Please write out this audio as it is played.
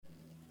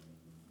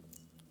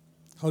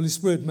Holy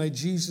Spirit, may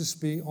Jesus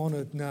be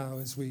honored now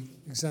as we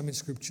examine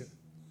Scripture.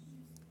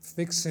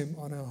 Fix him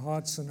on our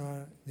hearts and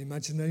our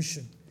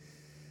imagination,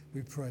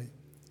 we pray,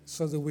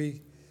 so that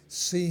we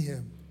see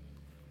him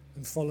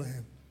and follow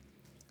him.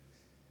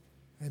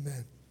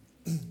 Amen.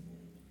 I'm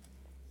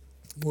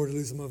already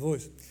losing my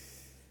voice.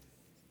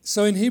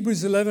 So in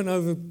Hebrews 11,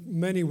 over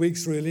many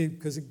weeks really,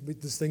 because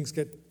these things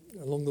get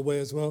along the way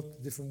as well,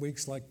 different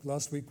weeks, like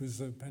last week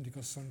was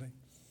Pentecost Sunday.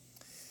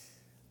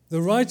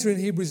 The writer in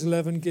Hebrews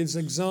 11 gives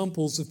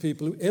examples of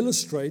people who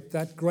illustrate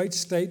that great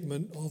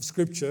statement of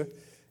Scripture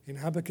in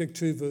Habakkuk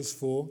 2 verse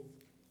 4.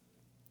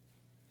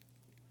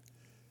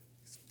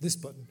 This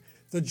button.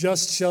 The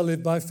just shall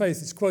live by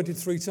faith. It's quoted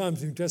 3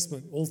 times in the New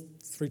Testament, all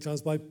 3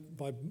 times by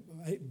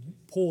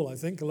Paul, I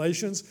think,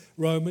 Galatians,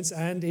 Romans,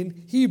 and in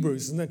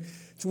Hebrews. And then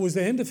towards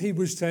the end of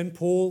Hebrews 10,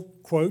 Paul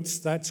quotes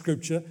that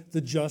scripture,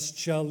 the just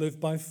shall live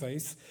by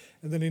faith.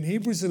 And then in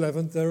Hebrews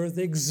 11, there are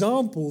the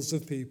examples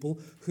of people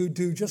who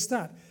do just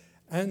that.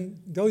 And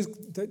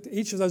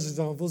each of those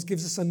examples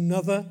gives us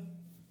another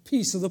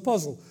piece of the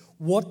puzzle.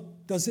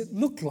 What does it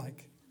look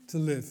like to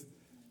live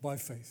by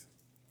faith?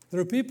 There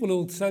are people who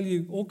will tell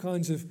you all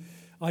kinds of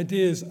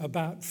ideas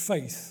about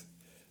faith.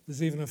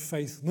 There's even a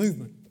faith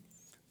movement.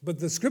 But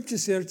the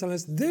scriptures here tell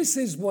us this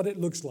is what it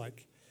looks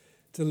like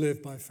to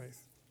live by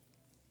faith.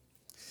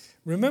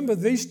 Remember,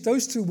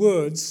 those 2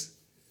 words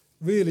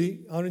really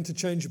are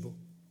interchangeable.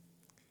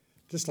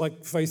 Just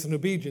like faith and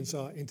obedience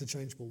are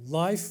interchangeable.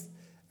 Life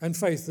and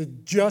faith. The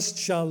just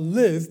shall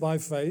live by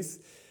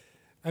faith,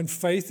 and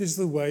faith is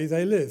the way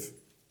they live.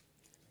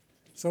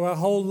 So our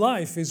whole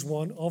life is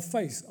one of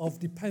faith, of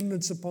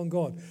dependence upon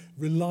God,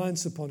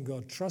 reliance upon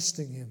God,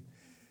 trusting him,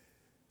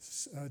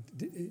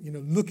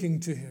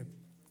 looking to him,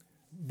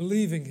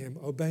 believing him,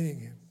 obeying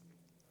him.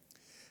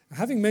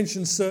 Having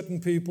mentioned certain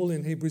people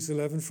in Hebrews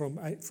 11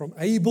 from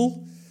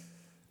Abel,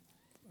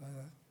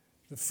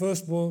 the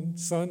firstborn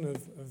son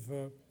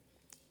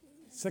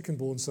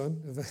secondborn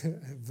son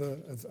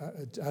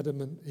of Adam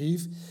and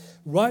Eve,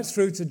 right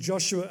through to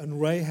Joshua and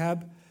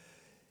Rahab,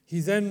 he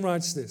then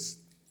writes this.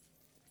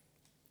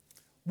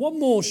 What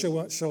more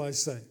shall I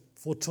say?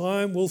 For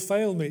time will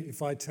fail me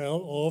if I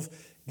tell of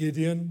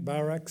Gideon,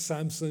 Barak,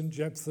 Samson,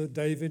 Jephthah,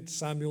 David,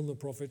 Samuel, and the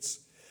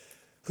prophets,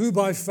 who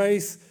by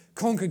faith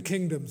conquered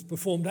kingdoms,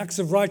 performed acts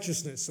of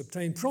righteousness,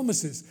 obtained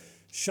promises,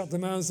 shut the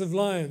mouths of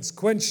lions,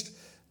 quenched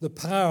the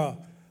power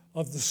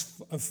of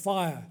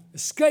fire,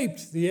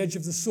 escaped the edge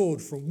of the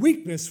sword, from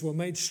weakness were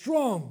made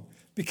strong,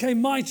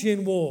 became mighty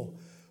in war,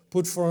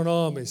 put foreign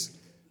armies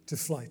to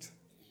flight.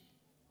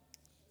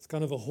 It's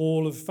kind of a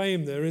hall of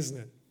fame there, isn't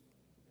it?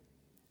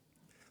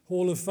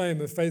 Hall of fame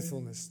of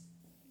faithfulness.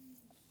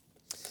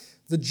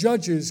 The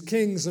judges,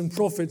 kings, and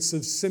prophets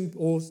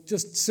or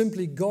just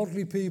simply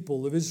godly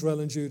people of Israel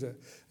and Judah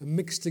are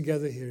mixed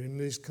together here in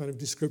these kind of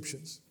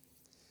descriptions.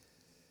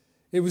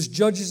 It was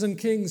judges and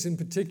kings in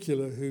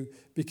particular who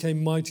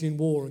became mighty in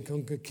war and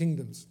conquered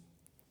kingdoms.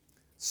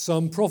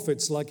 Some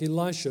prophets, like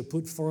Elisha,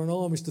 put foreign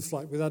armies to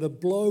flight without a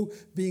blow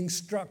being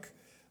struck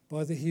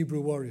by the Hebrew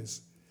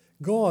warriors.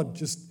 God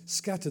just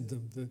scattered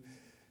them, the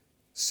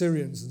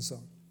Syrians and so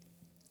on.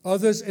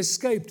 Others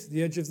escaped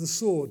the edge of the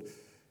sword.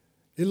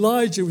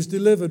 Elijah was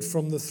delivered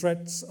from the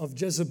threats of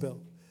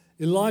Jezebel.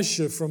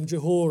 Elisha from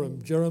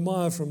Jehoram.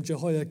 Jeremiah from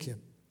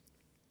Jehoiakim.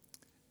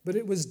 But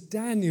it was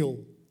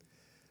Daniel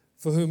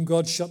for whom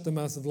God shut the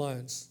mouth of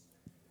lions,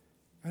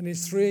 and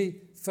his 3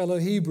 fellow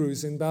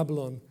Hebrews in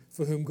Babylon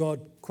for whom God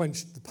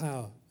quenched the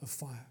power of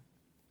fire.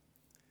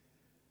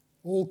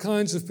 All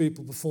kinds of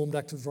people performed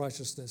acts of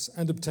righteousness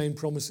and obtained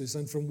promises,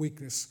 and from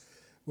weakness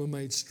were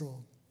made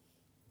strong.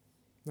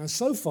 Now,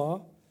 so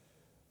far,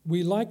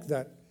 we like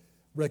that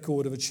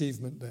record of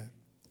achievement there.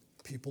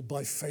 People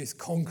by faith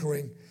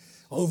conquering,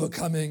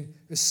 overcoming,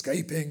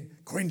 escaping,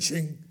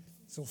 quenching.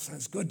 It all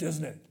sounds good,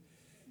 doesn't it?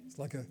 It's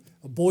like a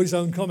boy's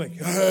own comic.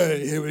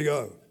 Hey, here we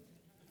go.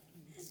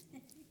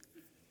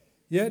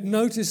 Yet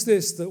notice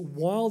this, that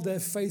while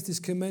their faith is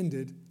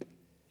commended,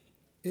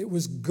 it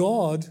was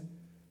God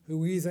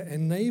who either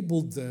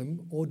enabled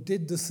them or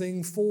did the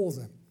thing for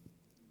them.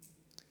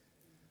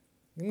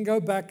 I'm going to go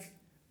back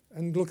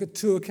and look at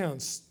 2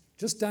 accounts.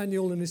 Just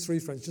Daniel and his 3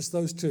 friends, just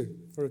those 2,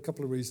 for a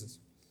couple of reasons.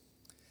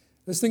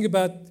 Let's think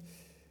about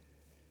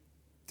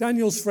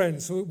Daniel's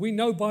friends. We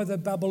know by their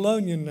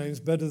Babylonian names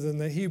better than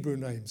their Hebrew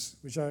names,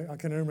 which I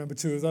can only remember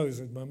 2 of those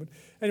at the moment.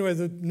 Anyway,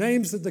 the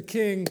names that the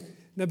king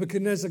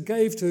Nebuchadnezzar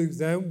gave to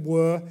them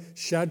were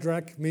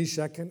Shadrach,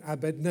 Meshach, and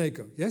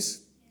Abednego.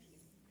 Yes?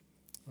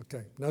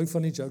 Okay, no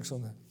funny jokes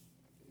on that.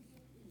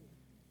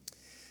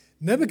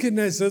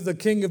 Nebuchadnezzar, the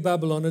king of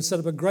Babylon, had set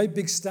up a great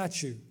big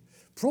statue,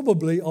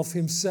 probably of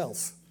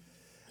himself,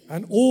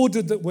 and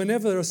ordered that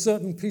whenever a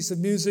certain piece of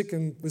music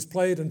was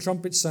played and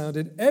trumpets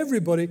sounded,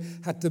 everybody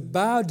had to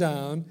bow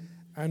down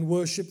and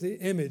worship the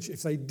image.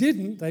 If they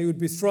didn't, they would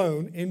be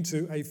thrown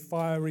into a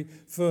fiery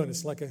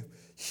furnace, like a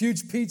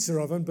huge pizza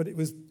oven, but it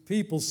was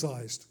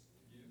people-sized.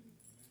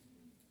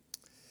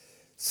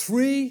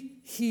 3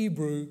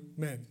 Hebrew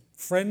men,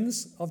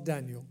 friends of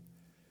Daniel,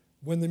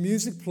 when the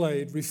music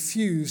played,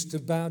 refused to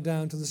bow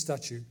down to the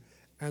statue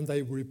and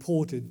they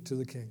reported to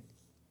the king.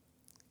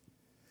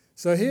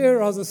 So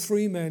here are the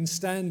three men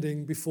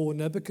standing before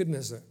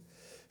Nebuchadnezzar,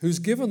 who's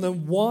given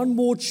them one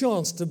more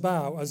chance to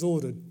bow as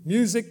ordered.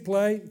 Music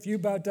play. If you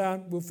bow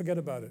down, we'll forget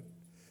about it.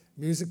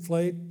 Music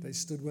played. They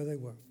stood where they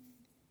were.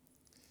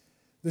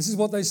 This is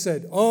what they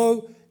said.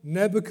 "O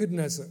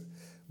Nebuchadnezzar,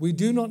 we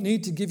do not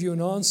need to give you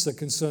an answer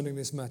concerning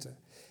this matter.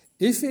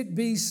 If it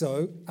be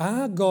so,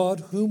 our God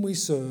whom we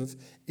serve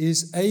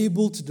is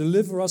able to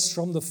deliver us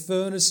from the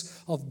furnace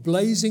of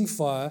blazing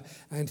fire,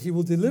 and he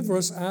will deliver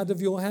us out of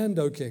your hand,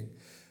 O king.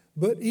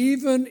 But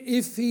even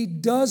if he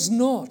does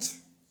not,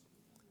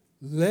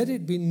 let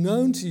it be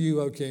known to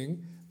you, O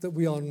king, that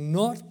we are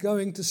not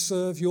going to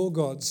serve your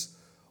gods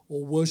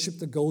or worship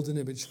the golden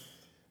image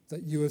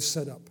that you have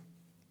set up."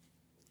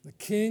 The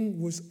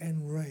king was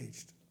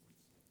enraged.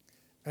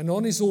 And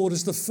on his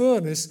orders, the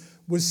furnace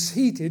was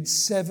heated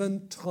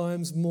 7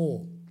 times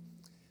more.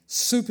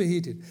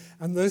 Superheated.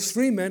 And those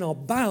three men are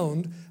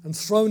bound and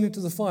thrown into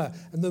the fire.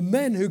 And the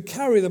men who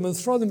carry them and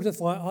throw them into the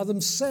fire are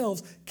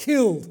themselves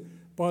killed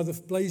by the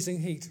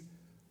blazing heat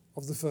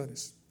of the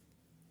furnace.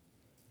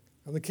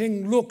 And the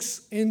king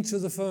looks into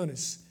the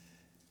furnace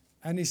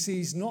and he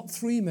sees not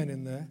 3 men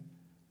in there,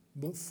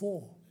 but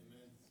 4.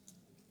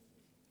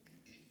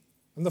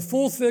 And the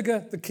fourth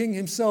figure, the king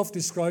himself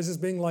describes as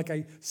being like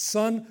a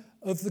son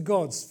of the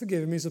gods.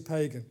 Forgive him, he's a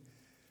pagan.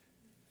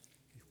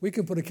 We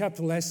can put a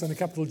capital S and a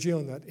capital G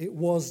on that. It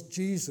was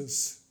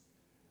Jesus,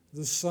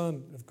 the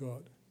Son of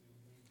God,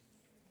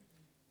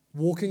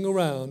 walking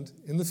around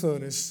in the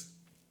furnace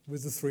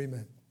with the 3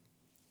 men.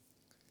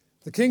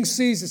 The king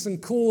sees this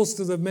and calls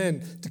to the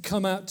men to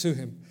come out to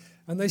him.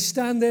 And they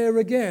stand there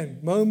again,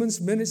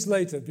 minutes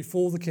later,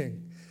 before the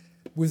king,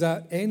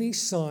 without any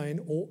sign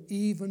or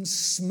even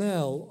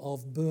smell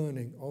of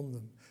burning on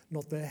them.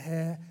 Not their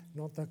hair,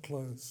 not their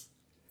clothes.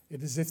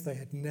 It is as if they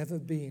had never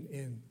been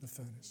in the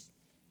furnace.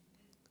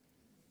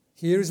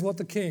 Here is what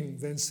the king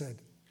then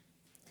said.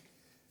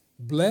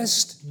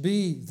 "Blessed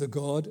be the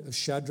God of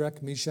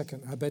Shadrach, Meshach,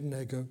 and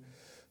Abednego,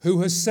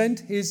 who has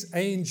sent his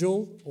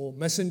angel," or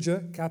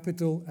messenger,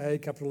 capital A,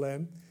 capital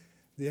M,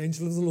 the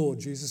angel of the Lord,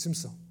 Jesus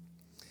himself,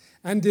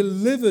 "and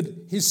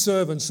delivered his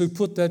servants who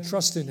put their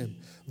trust in him,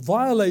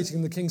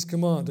 violating the king's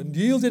command, and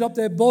yielded up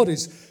their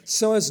bodies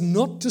so as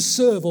not to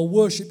serve or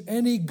worship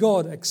any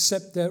god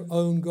except their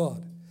own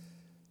God.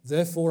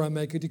 Therefore I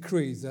make a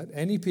decree that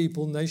any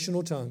people, nation,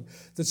 or tongue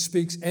that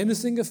speaks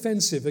anything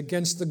offensive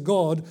against the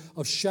God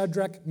of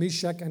Shadrach,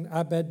 Meshach, and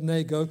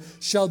Abednego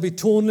shall be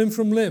torn limb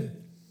from limb,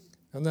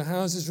 and their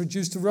houses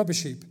reduced to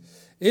rubbish heap,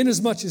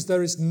 inasmuch as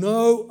there is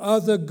no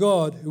other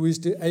God who is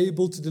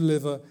able to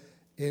deliver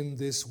in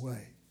this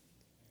way."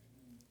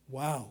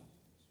 Wow.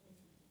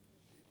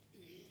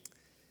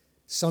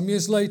 Some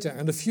years later,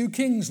 and a few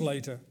kings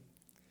later,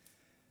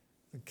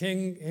 the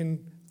king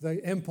in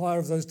the empire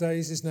of those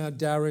days is now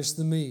Darius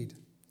the Mede.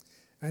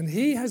 And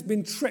he has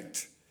been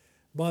tricked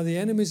by the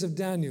enemies of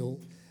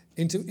Daniel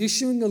into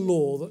issuing a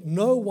law that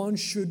no one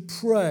should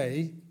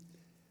pray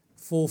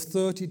for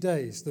 30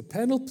 days. The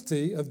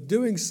penalty of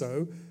doing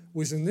so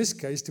was, in this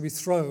case, to be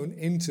thrown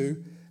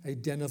into a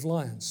den of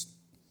lions.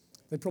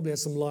 They probably had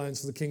some lions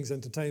for the king's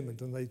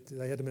entertainment, and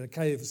they had them in a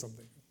cave or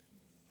something.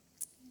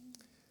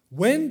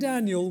 When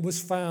Daniel was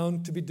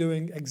found to be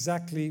doing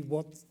exactly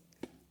what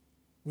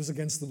was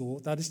against the law,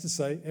 that is to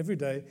say, every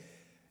day,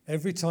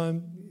 every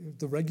time,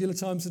 the regular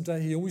times of the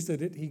day, he always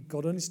did it, he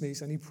got on his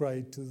knees and he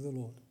prayed to the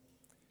Lord.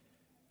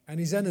 And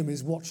his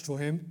enemies watched for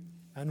him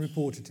and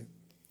reported him.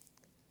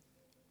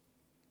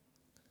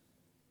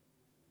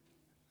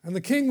 And the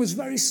king was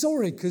very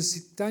sorry because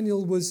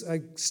Daniel was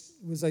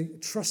a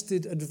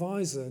trusted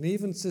advisor and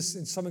even to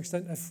some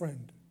extent a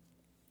friend.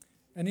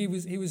 And he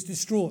was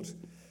distraught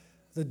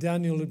that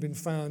Daniel had been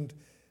found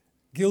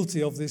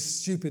guilty of this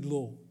stupid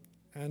law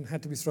and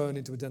had to be thrown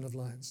into a den of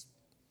lions.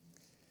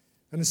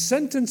 And a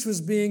sentence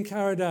was being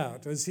carried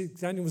out as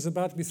Daniel was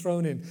about to be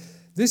thrown in.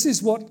 This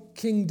is what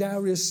King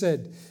Darius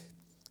said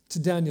to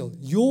Daniel: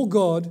 "Your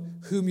God,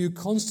 whom you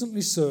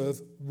constantly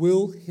serve,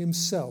 will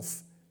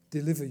himself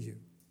deliver you."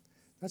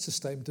 That's a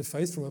statement of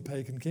faith from a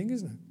pagan king,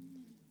 isn't it?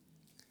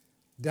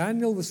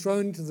 Daniel was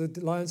thrown into the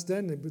lion's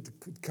den, the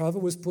cover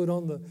was put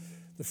on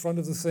the front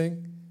of the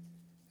thing,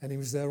 and he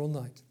was there all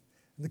night.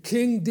 And the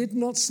king did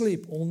not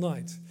sleep all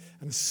night.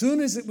 And as soon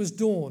as it was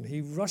dawn,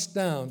 he rushed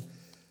down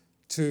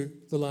to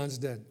the lion's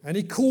den. And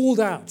he called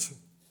out,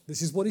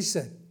 this is what he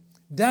said: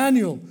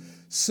 "Daniel,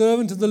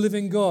 servant of the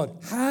living God,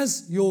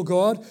 has your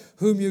God,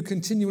 whom you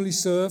continually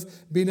serve,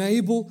 been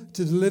able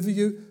to deliver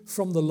you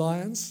from the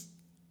lions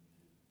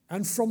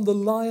and from the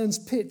lion's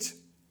pit?"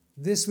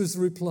 This was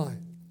the reply: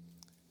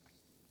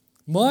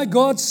 "My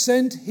God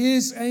sent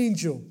his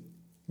angel,"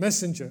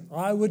 messenger,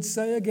 I would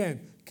say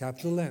again,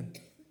 capital M,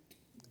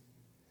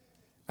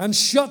 "and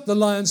shut the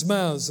lions'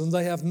 mouths, and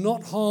they have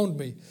not harmed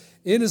me,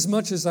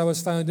 inasmuch as I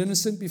was found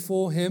innocent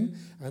before him,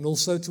 and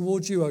also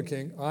towards you, O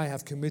king, I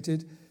have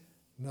committed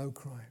no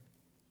crime."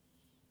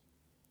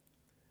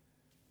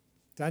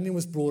 Daniel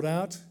was brought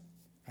out,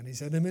 and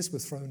his enemies were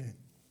thrown in.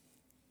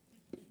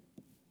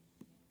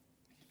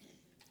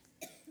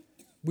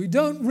 We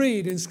don't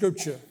read in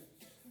Scripture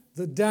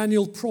that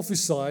Daniel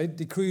prophesied,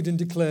 decreed and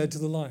declared to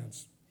the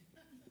lions.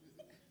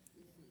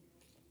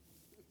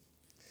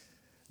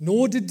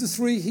 Nor did the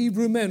 3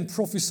 Hebrew men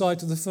prophesy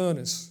to the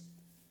furnace.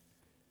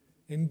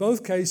 In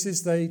both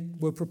cases, they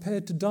were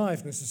prepared to die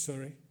if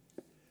necessary,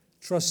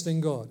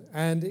 trusting God.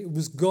 And it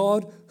was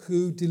God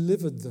who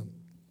delivered them.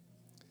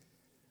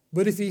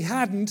 But if he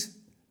hadn't,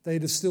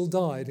 they'd have still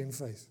died in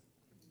faith.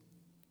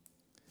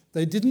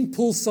 They didn't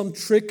pull some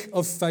trick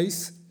of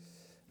faith.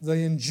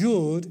 They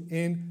endured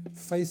in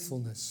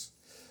faithfulness.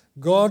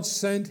 God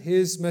sent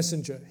his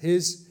messenger,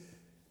 his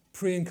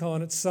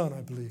pre-incarnate son,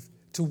 I believe,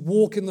 to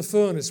walk in the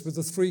furnace with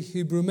the 3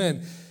 Hebrew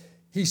men.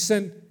 He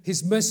sent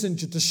his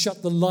messenger to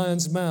shut the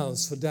lions'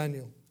 mouths for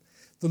Daniel.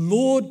 The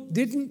Lord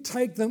didn't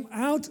take them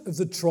out of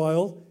the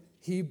trial.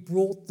 He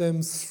brought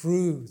them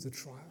through the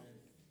trial.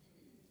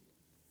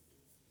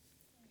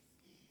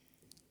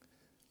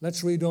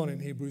 Let's read on in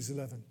Hebrews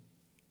 11.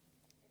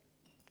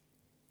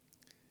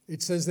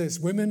 It says this: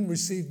 women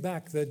received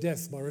back their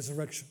death by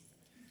resurrection.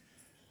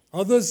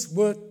 Others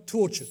were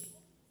tortured.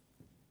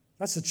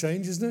 That's a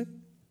change, isn't it?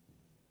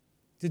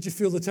 Did you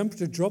feel the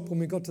temperature drop when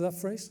we got to that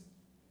phrase?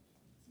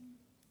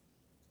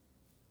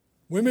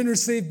 Women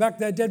received back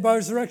their dead by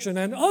resurrection,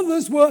 and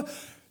others were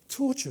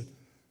tortured,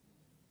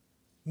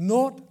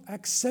 not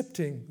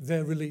accepting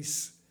their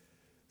release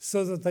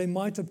so that they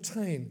might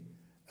obtain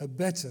a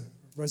better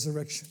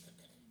resurrection.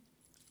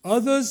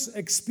 Others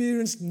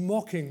experienced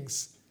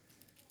mockings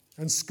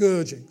and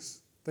scourgings.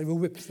 They were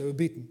whipped, they were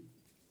beaten.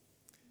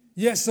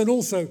 Yes, and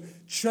also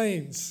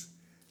chains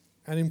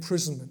and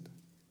imprisonment.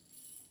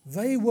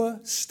 They were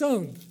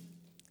stoned.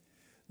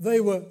 They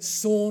were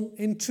sawn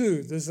in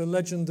two. There's a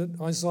legend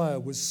that Isaiah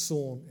was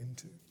sawn in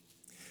two.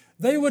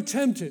 They were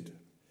tempted.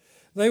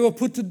 They were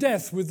put to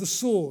death with the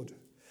sword.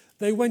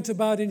 They went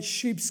about in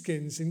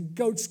sheepskins, in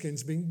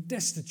goatskins, being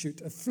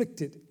destitute,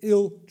 afflicted,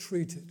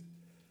 ill-treated.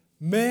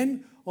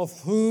 Men of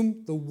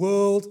whom the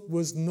world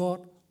was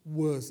not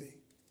worthy.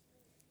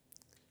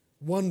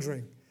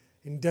 Wandering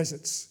in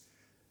deserts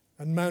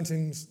and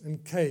mountains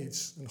and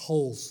caves and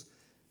holes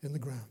in the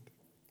ground.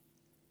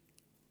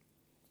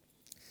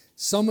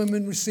 Some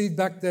women received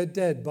back their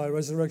dead by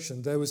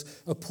resurrection. There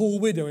was a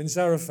poor widow in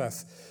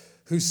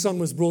Zarephath whose son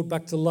was brought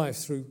back to life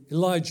through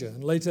Elijah.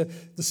 And later,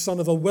 the son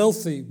of a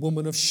wealthy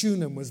woman of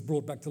Shunem was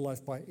brought back to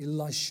life by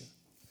Elisha.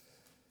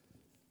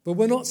 But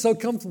we're not so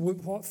comfortable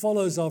with what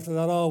follows after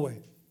that, are we?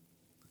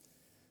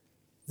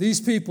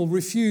 These people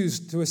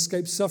refused to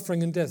escape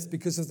suffering and death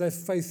because of their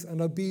faith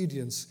and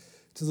obedience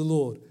to the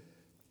Lord.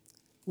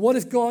 What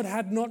if God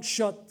had not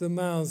shut the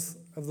mouth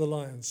of the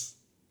lions?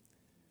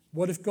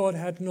 What if God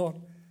had not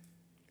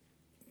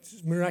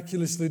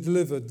miraculously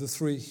delivered the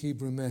 3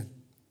 Hebrew men?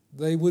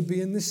 They would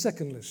be in this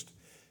second list.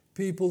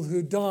 People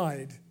who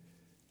died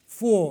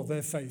for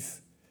their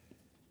faith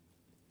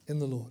in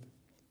the Lord.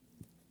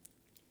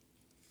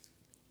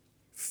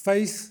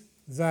 Faith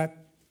that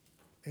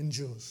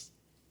endures.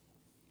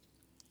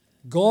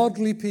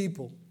 Godly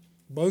people,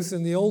 both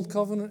in the Old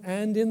Covenant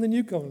and in the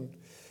New Covenant,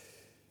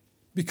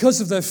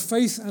 because of their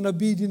faith and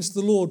obedience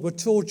to the Lord, were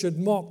tortured,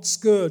 mocked,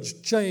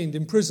 scourged, chained,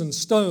 imprisoned,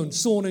 stoned,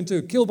 sawn in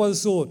two, killed by the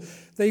sword.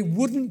 They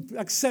wouldn't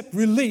accept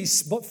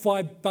release but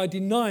by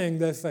denying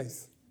their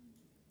faith.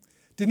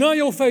 Deny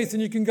your faith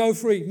and you can go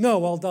free.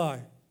 No, I'll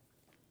die.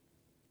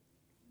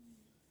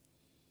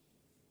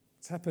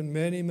 It's happened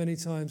many, many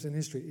times in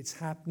history. It's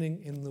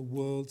happening in the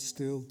world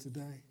still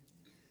today.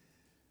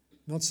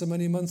 Not so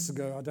many months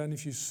ago, I don't know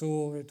if you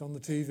saw it on the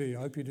TV.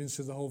 I hope you didn't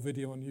see the whole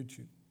video on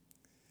YouTube.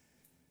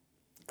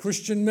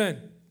 Christian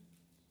men,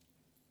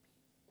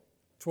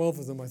 12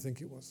 of them I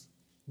think it was,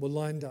 were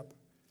lined up,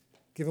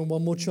 given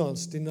one more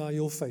chance, deny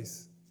your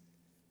faith.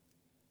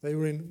 They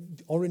were in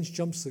orange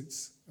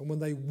jumpsuits, and when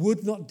they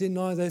would not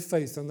deny their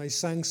faith, and they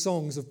sang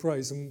songs of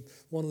praise, and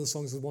one of the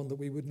songs is one that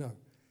we would know,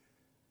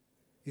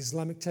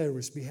 Islamic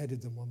terrorists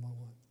beheaded them one by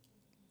one.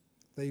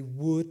 They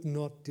would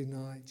not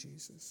deny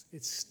Jesus.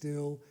 It's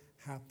still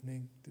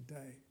happening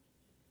today.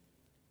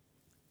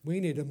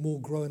 We need a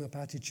more grown-up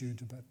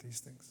attitude about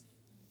these things.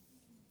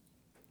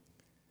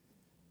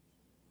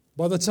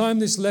 By the time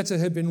this letter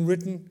had been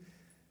written,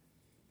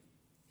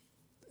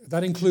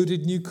 that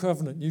included New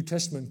Covenant, New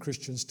Testament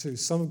Christians too.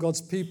 Some of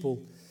God's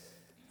people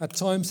at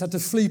times had to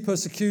flee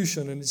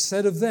persecution, and it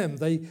said of them,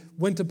 they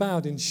went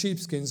about in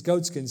sheepskins,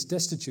 goatskins,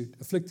 destitute,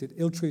 afflicted,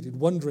 ill-treated,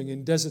 wandering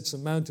in deserts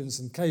and mountains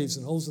and caves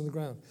and holes in the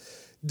ground.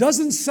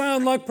 Doesn't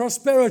sound like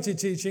prosperity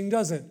teaching,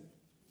 does it?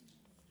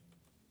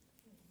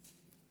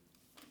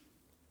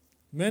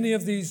 Many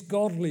of these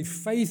godly,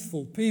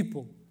 faithful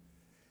people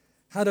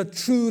had a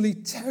truly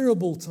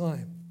terrible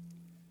time.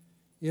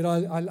 Yet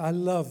I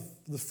love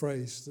the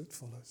phrase that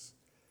follows.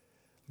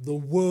 The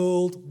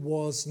world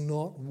was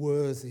not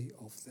worthy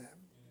of them.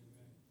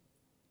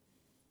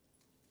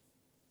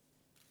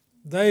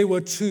 They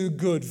were too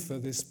good for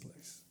this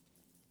place.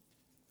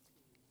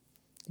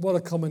 What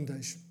a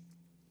commendation.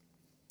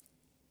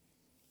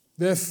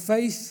 Their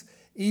faith,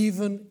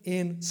 even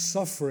in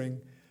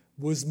suffering,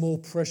 was more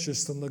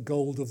precious than the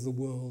gold of the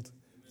world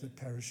that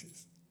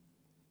perishes.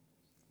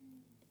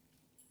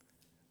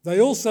 They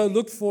also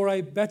looked for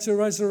a better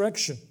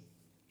resurrection.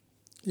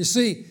 You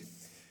see,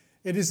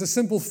 it is a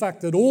simple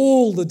fact that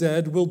all the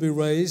dead will be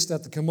raised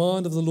at the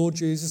command of the Lord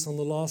Jesus on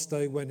the last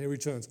day when he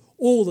returns.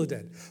 All the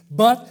dead.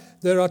 But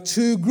there are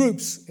two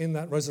groups in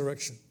that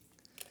resurrection.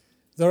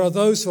 There are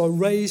those who are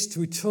raised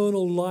to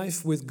eternal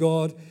life with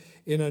God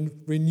in a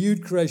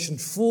renewed creation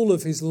full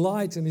of his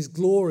light and his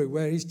glory,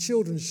 where his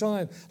children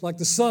shine like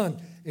the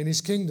sun in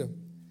his kingdom.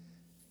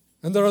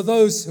 And there are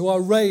those who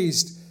are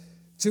raised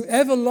to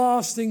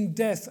everlasting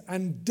death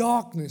and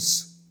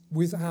darkness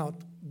without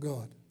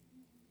God.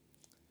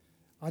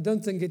 I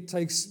don't think it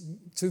takes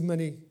too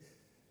many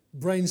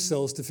brain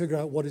cells to figure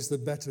out what is the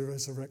better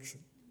resurrection.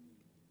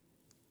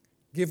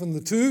 Given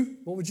the two,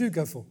 what would you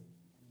go for?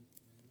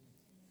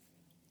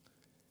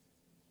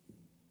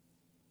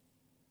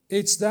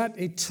 It's that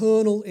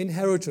eternal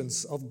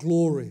inheritance of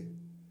glory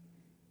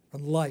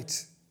and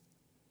light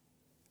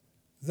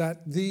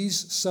that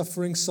these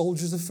suffering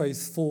soldiers of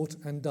faith fought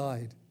and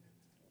died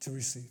to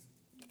receive.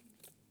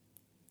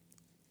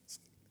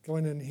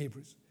 Going in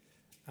Hebrews.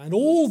 And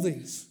all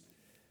these,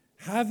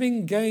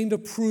 having gained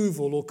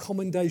approval or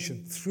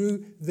commendation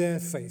through their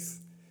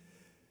faith,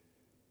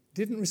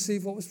 didn't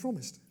receive what was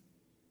promised.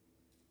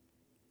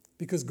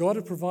 Because God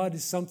had provided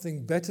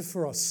something better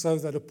for us, so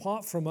that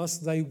apart from us,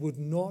 they would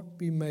not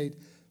be made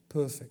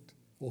perfect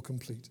or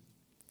complete.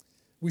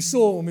 We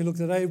saw when we looked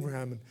at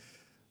Abraham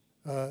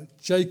and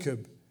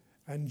Jacob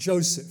and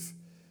Joseph,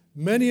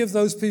 many of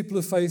those people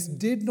of faith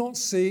did not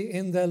see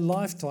in their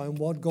lifetime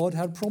what God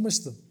had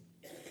promised them.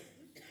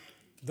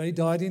 They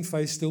died in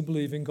faith, still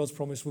believing God's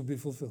promise would be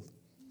fulfilled.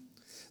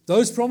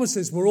 Those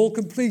promises were all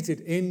completed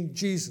in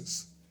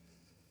Jesus,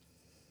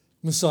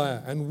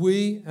 Messiah, and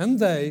we and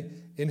they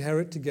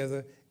inherit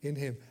together in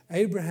him.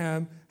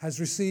 Abraham has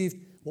received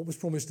what was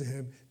promised to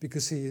him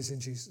because he is in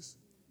Jesus.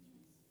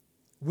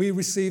 We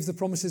receive the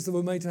promises that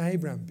were made to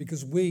Abraham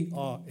because we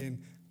are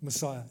in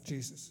Messiah,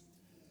 Jesus.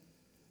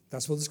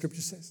 That's what the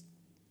scripture says.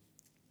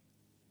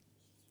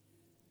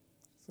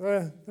 So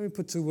let me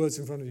put two words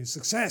in front of you: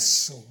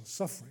 success or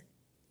suffering.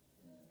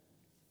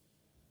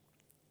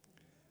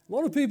 A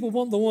lot of people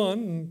want the one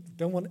and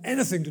don't want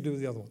anything to do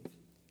with the other one.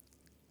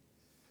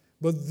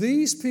 But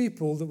these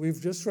people that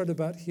we've just read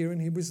about here in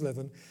Hebrews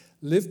 11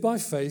 lived by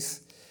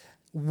faith.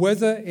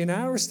 Whether in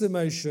our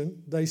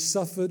estimation they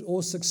suffered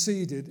or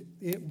succeeded,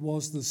 it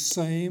was the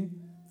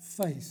same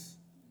faith.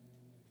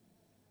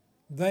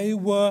 They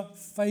were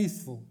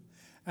faithful,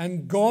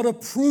 and God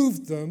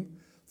approved them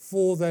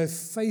for their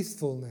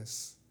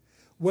faithfulness.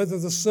 Whether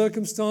the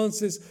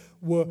circumstances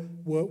were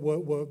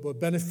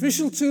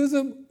beneficial to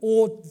them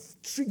or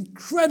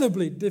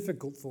incredibly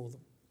difficult for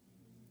them,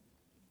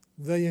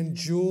 they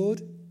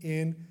endured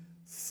in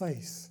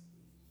faith.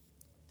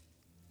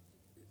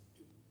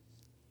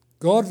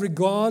 God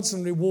regards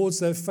and rewards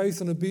their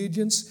faith and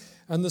obedience,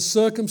 and the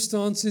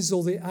circumstances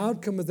or the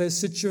outcome of their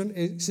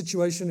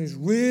situation is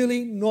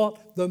really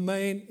not the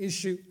main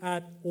issue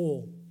at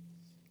all.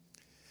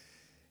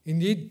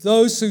 Indeed,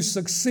 those who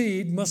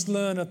succeed must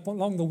learn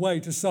along the way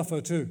to suffer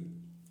too.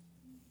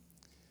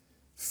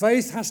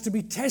 Faith has to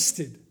be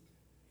tested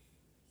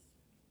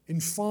in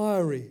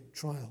fiery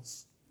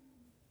trials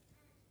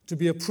to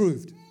be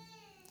approved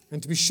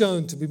and to be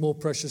shown to be more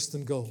precious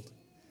than gold.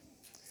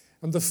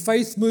 And the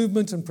faith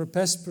movement and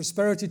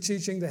prosperity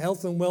teaching, the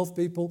health and wealth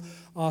people,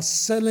 are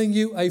selling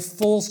you a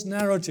false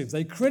narrative.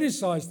 They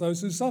criticize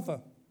those who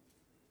suffer.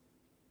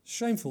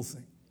 Shameful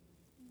thing.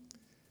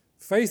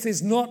 Faith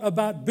is not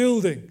about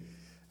building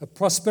a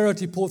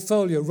prosperity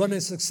portfolio, running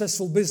a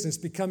successful business,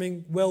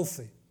 becoming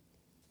wealthy.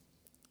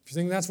 If you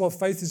think that's what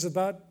faith is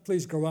about,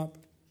 please grow up.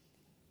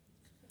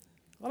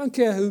 I don't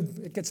care who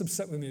gets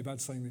upset with me about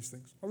saying these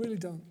things. I really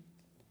don't.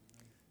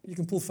 You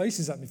can pull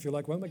faces at me if you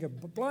like. Won't make a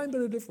blind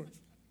bit of difference.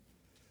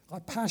 I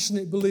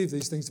passionately believe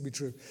these things to be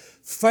true.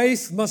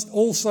 Faith must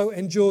also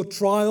endure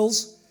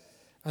trials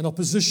and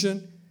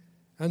opposition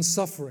and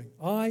suffering.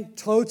 I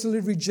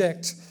totally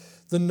reject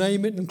the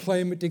name it and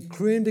claim it,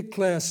 decree and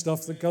declare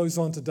stuff that goes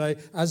on today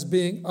as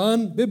being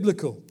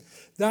unbiblical.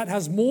 That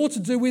has more to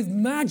do with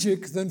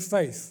magic than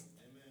faith.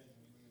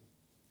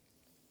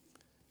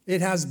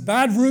 It has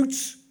bad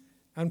roots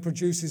and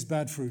produces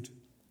bad fruit.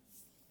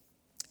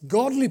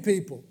 Godly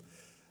people,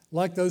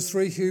 like those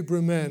three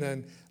Hebrew men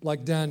and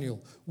like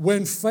Daniel,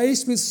 when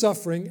faced with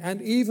suffering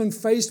and even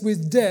faced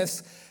with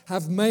death,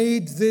 have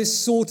made this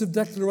sort of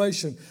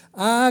declaration: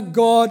 our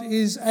God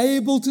is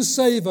able to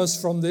save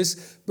us from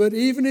this, but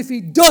even if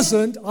he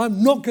doesn't,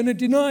 I'm not going to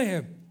deny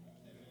him.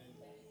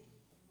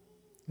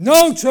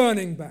 No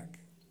turning back.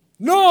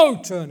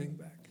 No turning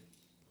back.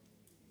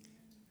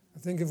 I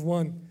think of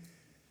one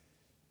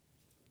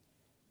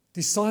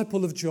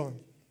disciple of John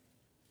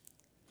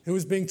who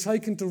was being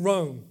taken to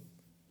Rome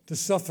to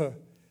suffer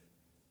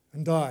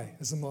and die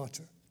as a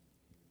martyr.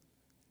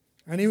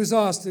 And he was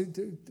asked,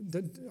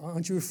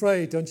 aren't you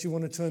afraid? Don't you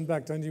want to turn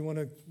back? Don't you want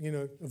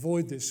to,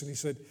 avoid this? And he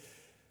said,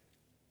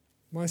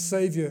 my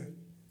Savior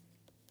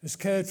has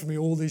cared for me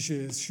all these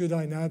years. Should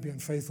I now be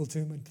unfaithful to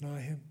him and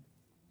deny him?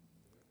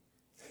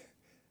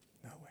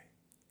 No way.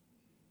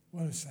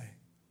 What a saying.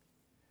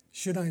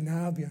 should I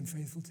now be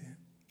unfaithful to him?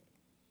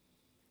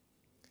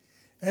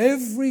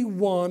 Every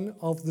one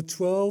of the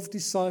 12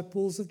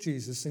 disciples of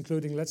Jesus,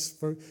 including, let's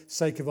for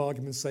sake of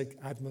argument's sake,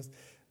 add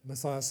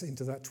Matthias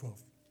into that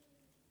 12.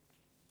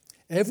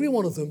 Every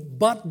one of them,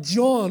 but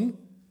John,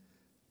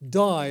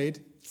 died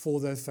for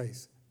their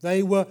faith.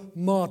 They were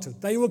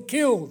martyred. They were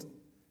killed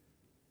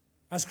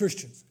as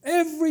Christians.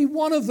 Every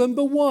one of them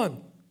but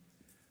one.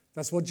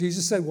 That's what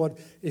Jesus said. What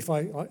if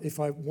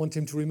I want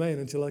him to remain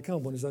until I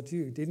come? What is that to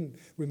you? He didn't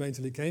remain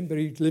until he came, but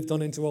he lived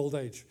on into old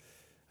age.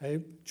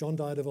 John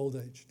died of old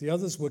age. The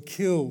others were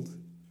killed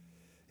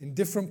in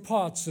different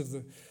parts of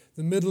the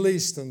Middle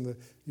East and the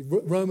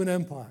Roman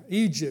Empire,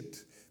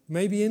 Egypt,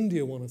 maybe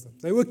India, one of them.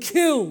 They were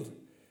killed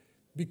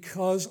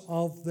because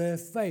of their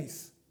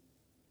faith.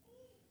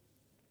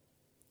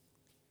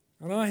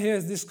 And I hear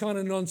this kind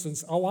of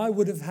nonsense. Oh, I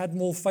would have had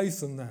more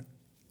faith than that.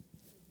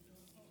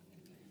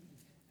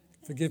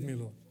 Forgive me,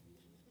 Lord.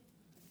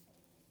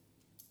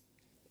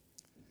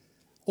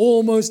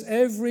 Almost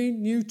every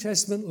New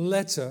Testament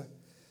letter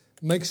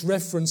makes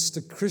reference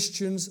to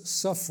Christians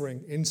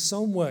suffering in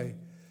some way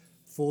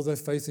for their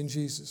faith in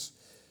Jesus.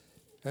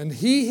 And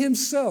he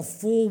himself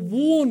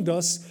forewarned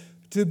us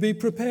to be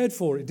prepared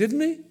for it,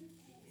 didn't he?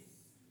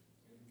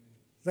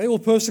 They will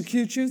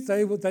persecute you,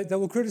 they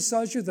will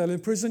criticize you, they'll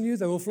imprison you,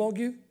 they will flog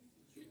you.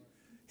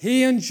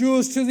 He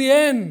endures to the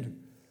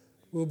end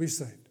will be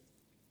saved.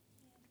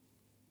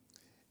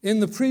 In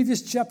the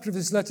previous chapter of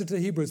his letter to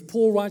Hebrews,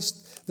 Paul writes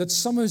that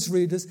some of his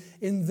readers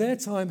in their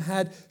time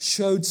had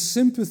showed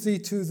sympathy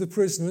to the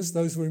prisoners,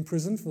 those who were in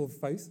prison for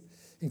faith,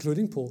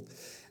 including Paul,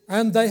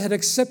 and they had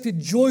accepted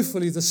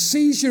joyfully the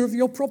seizure of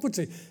your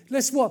property.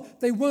 Guess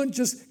what? They weren't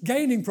just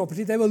gaining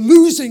property, they were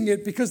losing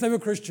it because they were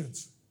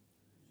Christians.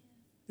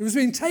 It was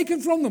being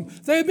taken from them.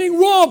 They were being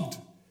robbed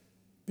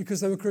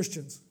because they were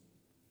Christians.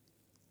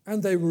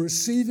 And they were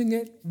receiving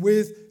it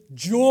with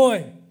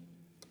joy.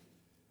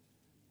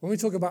 When we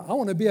talk about, I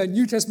want to be a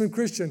New Testament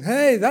Christian,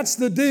 hey, that's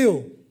the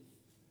deal.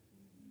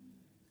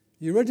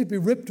 You ready to be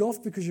ripped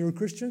off because you're a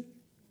Christian?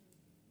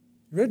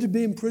 You ready to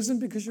be in prison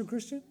because you're a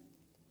Christian?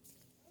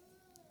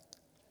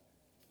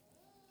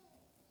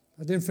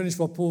 I didn't finish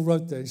what Paul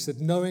wrote there. He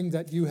said, knowing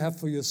that you have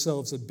for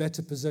yourselves a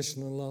better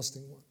possession and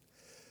lasting one.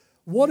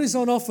 What is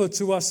on offer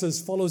to us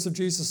as followers of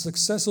Jesus,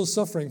 success or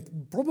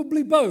suffering?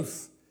 Probably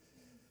both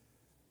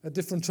at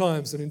different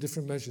times and in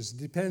different measures. It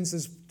depends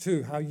as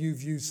to how you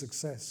view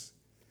success.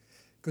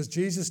 Because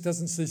Jesus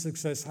doesn't see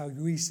success how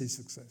we see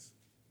success.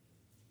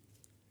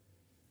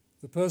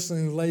 The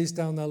person who lays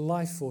down their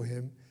life for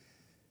him,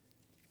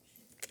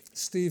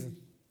 Stephen.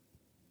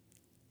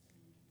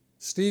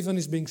 Stephen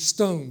is being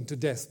stoned to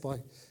death by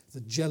the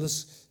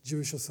jealous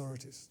Jewish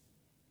authorities.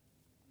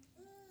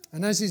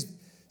 And as he's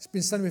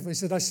been standing before, he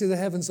said, I see the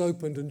heavens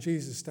opened and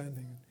Jesus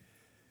standing.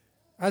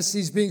 As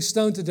he's being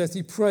stoned to death,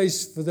 he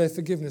prays for their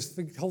forgiveness.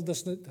 Hold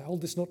this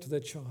not to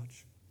their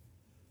charge.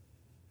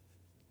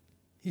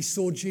 He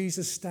saw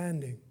Jesus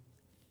standing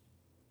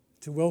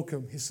to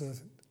welcome his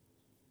servant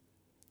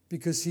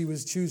because he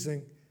was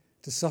choosing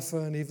to suffer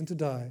and even to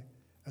die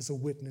as a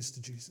witness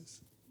to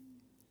Jesus.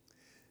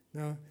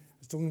 Now, I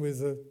was talking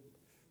with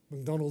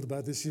MacDonald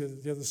about this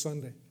the other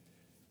Sunday.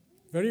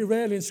 Very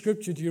rarely in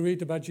Scripture do you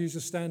read about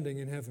Jesus standing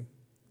in heaven,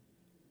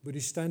 but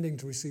he's standing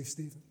to receive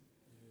Stephen.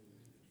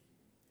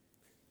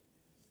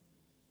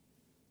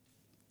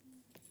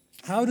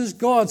 How does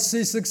God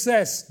see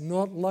success?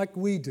 Not like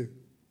we do.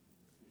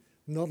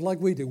 Not like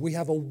we do. We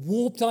have a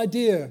warped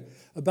idea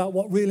about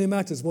what really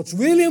matters, what's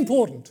really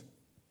important.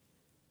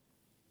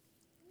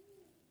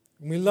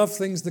 And we love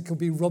things that can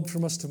be robbed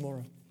from us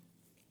tomorrow,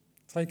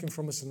 taken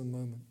from us in a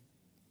moment.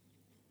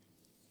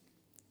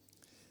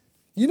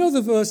 You know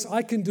the verse,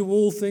 I can do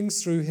all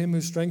things through him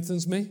who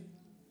strengthens me?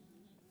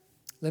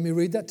 Let me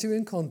read that to you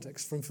in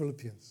context from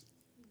Philippians.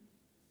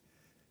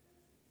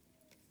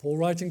 Paul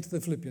writing to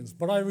the Philippians,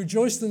 but I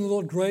rejoiced in the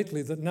Lord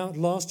greatly that now at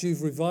last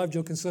you've revived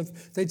your concern.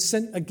 They'd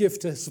sent a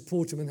gift to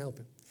support him and help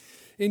him.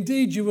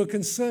 Indeed, you were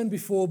concerned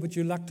before, but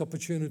you lacked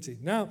opportunity.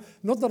 Now,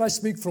 not that I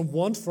speak from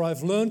want, for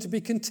I've learned to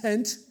be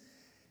content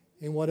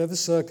in whatever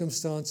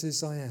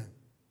circumstances I am.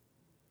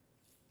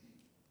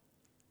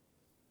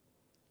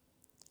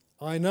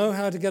 I know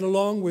how to get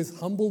along with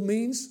humble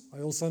means.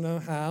 I also know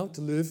how to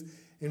live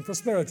in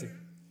prosperity.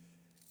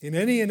 In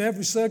any and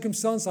every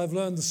circumstance, I've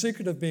learned the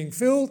secret of being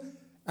filled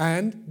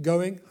and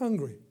going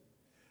hungry,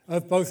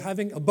 of both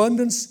having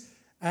abundance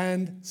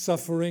and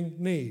suffering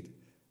need.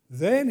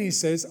 Then he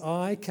says,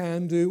 I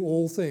can do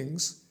all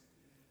things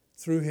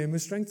through him who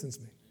strengthens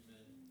me.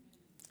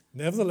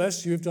 Amen.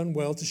 Nevertheless, you have done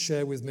well to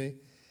share with me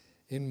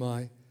in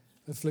my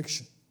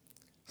affliction.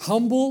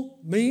 Humble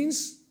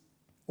means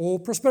or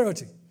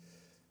prosperity.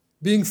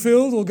 Being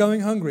filled or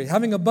going hungry.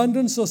 Having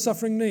abundance or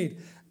suffering need.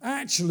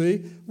 Actually,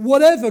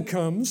 whatever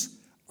comes,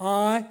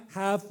 I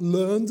have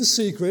learned the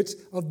secret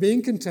of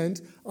being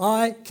content.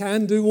 I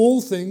can do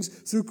all things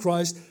through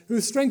Christ who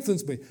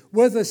strengthens me.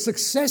 Whether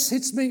success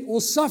hits me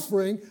or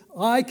suffering,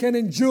 I can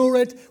endure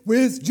it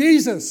with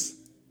Jesus.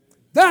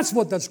 That's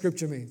what that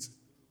scripture means.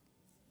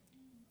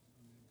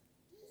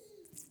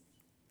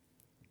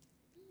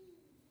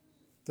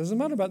 Doesn't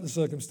matter about the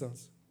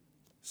circumstance,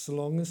 so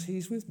long as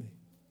he's with me.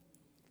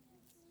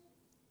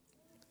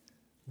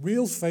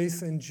 Real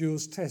faith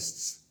endures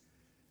tests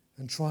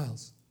and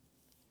trials.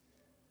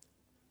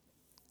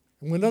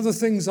 And when other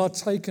things are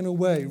taken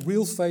away,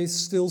 real faith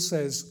still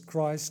says,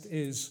 Christ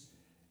is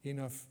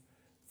enough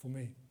for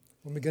me.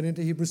 When we get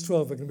into Hebrews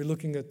 12, we're going to be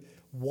looking at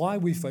why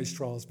we face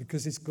trials,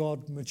 because it's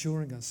God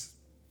maturing us.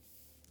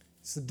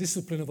 It's the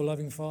discipline of a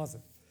loving Father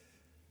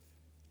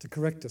to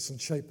correct us and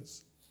shape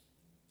us.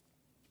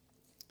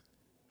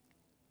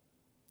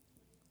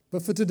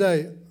 But for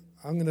today,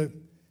 I'm going to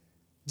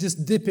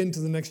just dip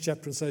into the next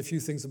chapter and say a few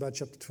things about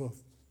chapter 12.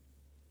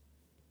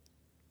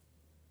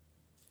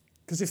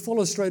 Because it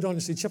follows straight on.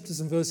 You see, chapters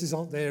and verses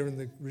aren't there in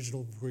the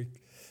original Greek.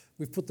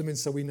 We've put them in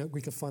so we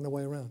can find our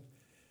way around.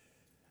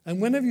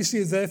 And whenever you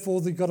see a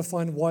therefore, you've got to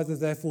find why the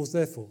therefore is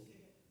therefore.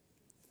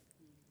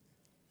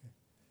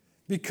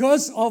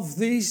 Because of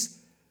these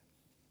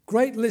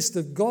great list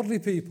of godly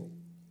people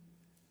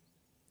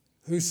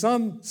who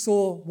some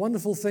saw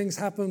wonderful things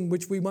happen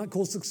which we might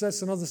call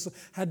success, and others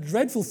had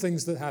dreadful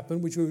things that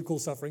happened which we would call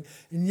suffering,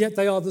 and yet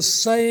they are the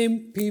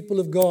same people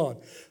of God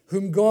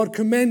whom God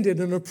commended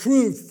and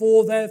approved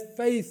for their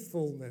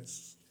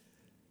faithfulness.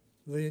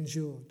 They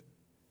endured.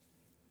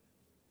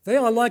 They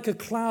are like a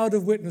cloud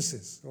of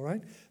witnesses, all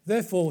right?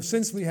 Therefore,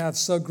 since we have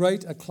so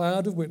great a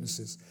cloud of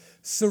witnesses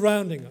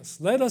surrounding us,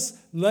 let us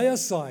lay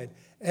aside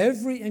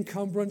every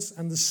encumbrance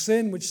and the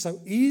sin which so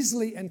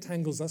easily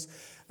entangles us,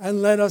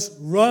 and let us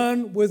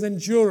run with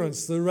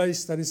endurance the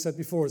race that is set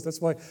before us. That's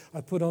why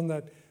I put on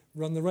that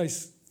Run the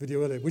Race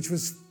video earlier, which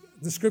was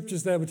the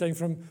scriptures there were taken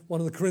from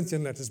one of the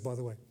Corinthian letters, by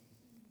the way.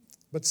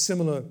 But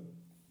similar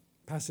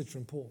passage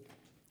from Paul.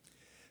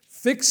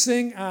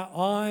 Fixing our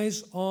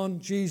eyes on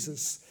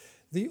Jesus,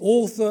 the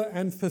author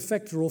and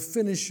perfecter or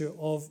finisher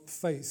of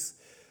faith,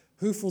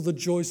 who for the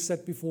joy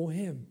set before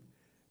him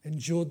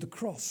endured the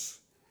cross,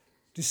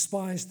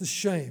 despised the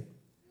shame,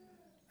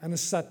 and has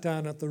sat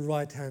down at the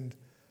right hand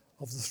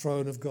of the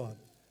throne of God.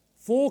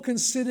 For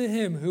consider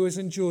him who has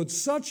endured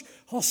such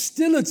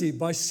hostility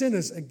by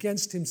sinners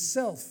against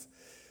himself,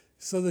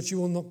 so that you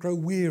will not grow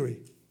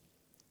weary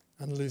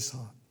and lose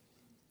heart.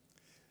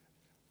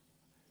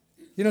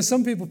 You know,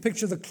 some people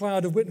picture the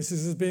cloud of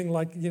witnesses as being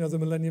like, you know, the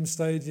Millennium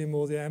Stadium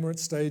or the Emirates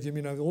Stadium,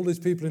 you know, all these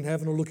people in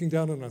heaven are looking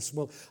down on us.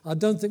 Well, I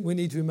don't think we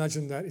need to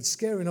imagine that. It's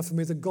scary enough for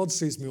me that God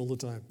sees me all the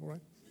time, all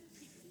right?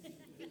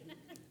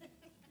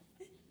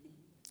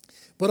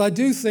 But I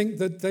do think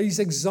that these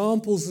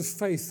examples of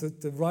faith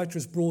that the writer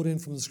has brought in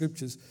from the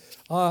scriptures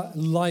are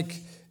like,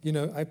 you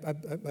know,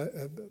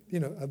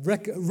 a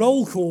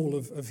roll call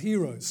of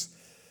heroes.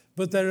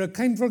 But they're a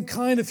different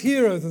kind of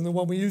hero than the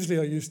one we usually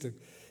are used to.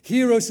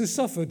 Heroes who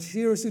suffered,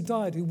 heroes who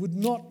died, who would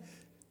not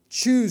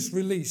choose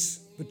release,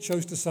 but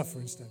chose to suffer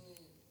instead.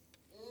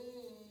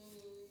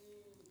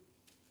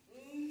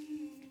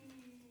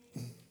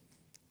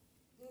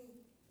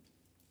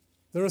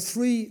 There are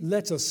 3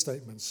 letter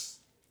statements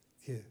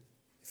here,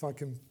 if I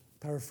can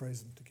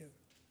paraphrase them together.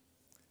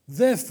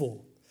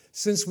 Therefore,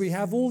 since we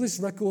have all this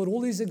record,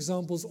 all these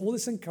examples, all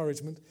this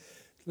encouragement,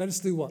 let us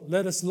do what?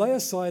 Let us lay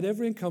aside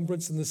every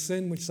encumbrance and the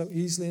sin which so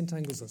easily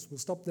entangles us. We'll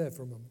stop there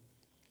for a moment.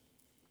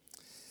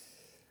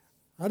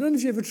 I don't know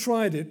if you ever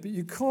tried it, but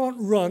you can't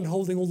run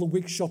holding all the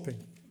weeks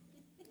shopping.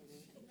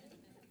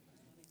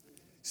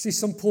 See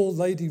some poor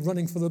lady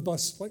running for the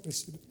bus like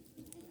this.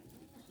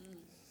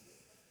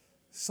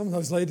 Some of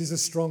those ladies are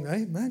strong,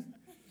 eh, man?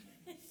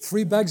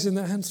 3 bags in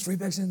their hand, 3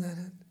 bags in their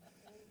hand.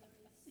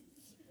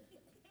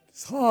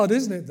 It's hard,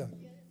 isn't it, though?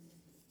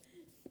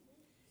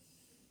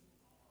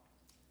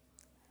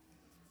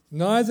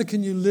 Neither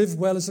can you live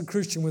well as a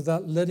Christian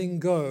without letting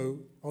go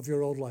of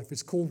your old life.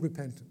 It's called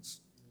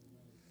repentance.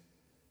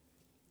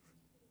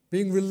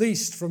 Being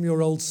released from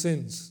your old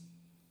sins.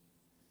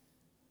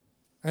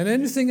 And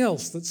anything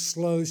else that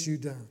slows you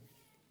down.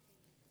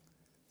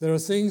 There are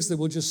things that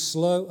will just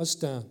slow us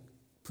down,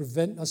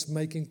 prevent us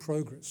making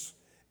progress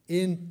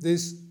in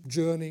this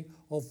journey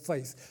of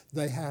faith.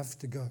 They have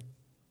to go.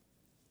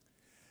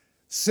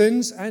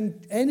 Sins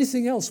and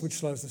anything else which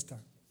slows us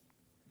down.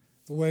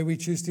 The way we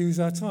choose to use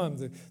our time,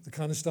 the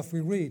kind of stuff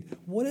we read,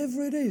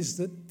 whatever it is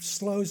that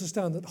slows us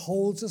down, that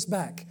holds us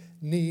back,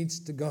 needs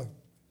to go.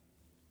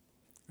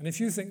 And if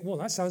you think, well,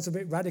 that sounds a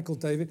bit radical,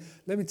 David,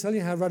 let me tell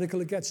you how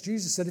radical it gets.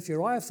 Jesus said, if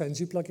your eye offends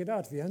you, pluck it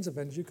out. If your hand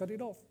offends you, cut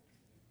it off.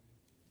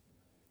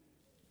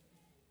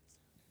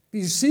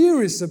 Be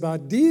serious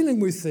about dealing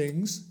with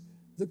things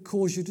that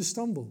cause you to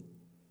stumble,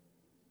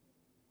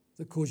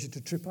 that cause you to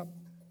trip up.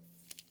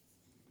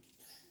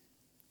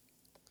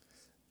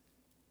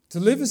 To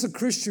live as a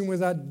Christian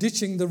without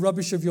ditching the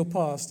rubbish of your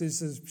past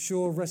is a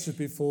sure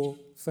recipe for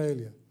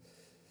failure.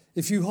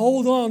 If you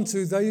hold on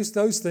to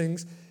those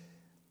things,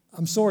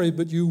 I'm sorry,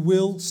 but you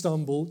will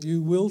stumble,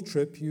 you will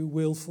trip, you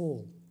will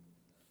fall.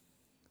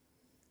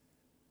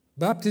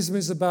 Baptism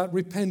is about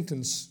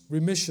repentance,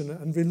 remission,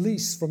 and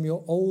release from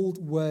your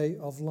old way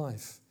of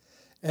life.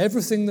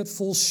 Everything that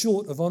falls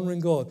short of honoring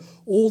God,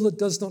 all that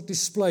does not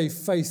display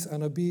faith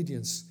and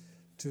obedience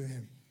to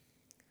Him.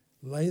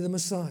 Lay them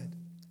aside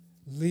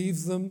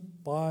Leave them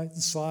by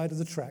the side of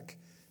the track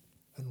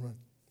and run.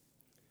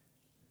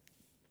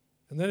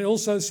 And then it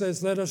also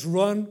says, let us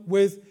run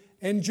with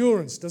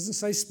endurance. It doesn't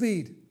say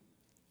speed.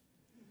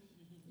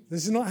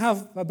 This is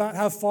not about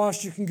how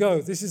fast you can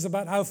go. This is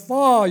about how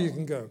far you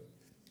can go.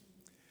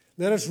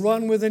 Let us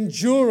run with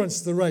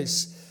endurance the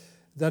race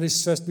that is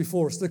set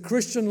before us. The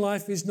Christian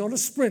life is not a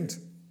sprint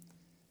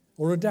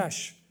or a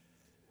dash.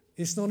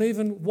 It's not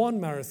even one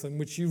marathon,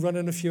 which you run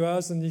in a few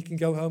hours and you can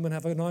go home and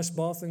have a nice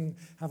bath and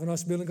have a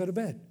nice meal and go to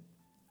bed.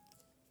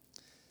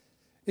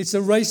 It's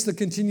a race that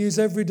continues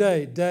every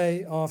day,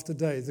 day after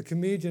day. The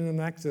comedian and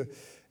actor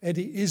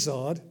Eddie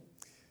Izzard,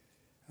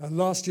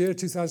 last year,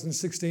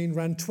 2016,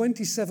 ran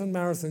 27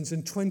 marathons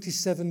in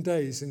 27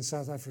 days in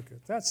South Africa.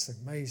 That's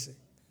amazing.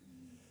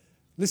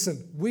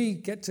 Listen, we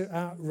get to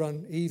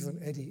outrun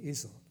even Eddie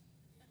Izzard.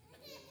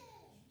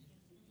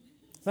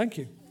 Thank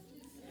you.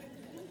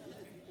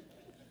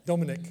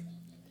 Dominic.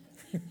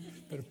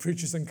 Bit of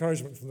preacher's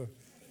encouragement from the...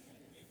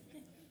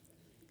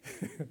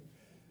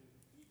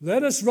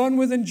 Let us run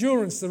with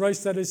endurance the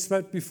race that is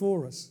set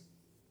before us.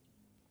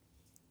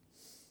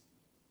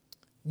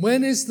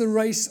 When is the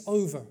race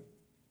over?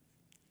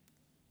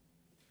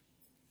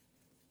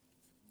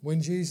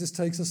 When Jesus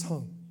takes us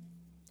home,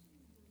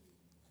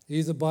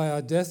 either by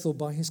our death or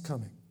by his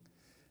coming.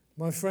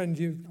 My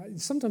friend,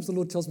 sometimes the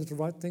Lord tells me to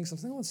write things. I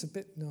think, it's a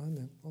bit, no,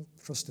 I'll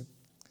trust him.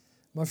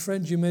 My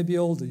friend, you may be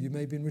older, you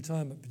may be in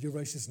retirement, but your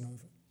race isn't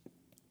over.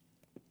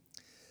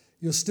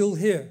 You're still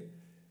here,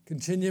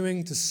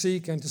 continuing to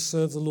seek and to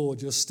serve the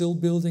Lord. You're still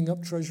building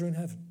up treasure in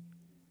heaven.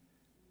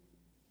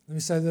 Let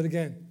me say that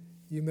again.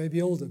 You may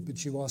be older,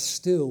 but you are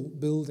still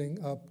building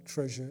up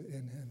treasure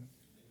in heaven.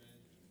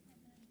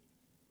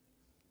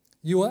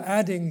 You are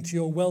adding to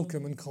your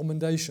welcome and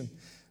commendation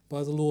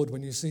by the Lord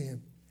when you see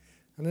him.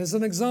 And as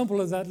an example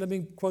of that, let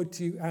me quote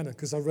to you Anna,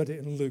 because I read it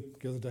in Luke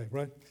the other day,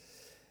 right?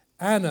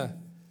 Anna,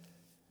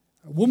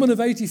 a woman of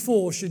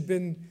 84, she'd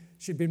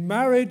been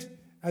married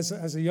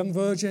as a young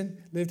virgin,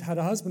 had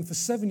a husband for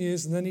 7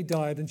 years, and then he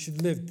died, and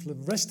she'd lived the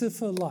rest of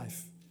her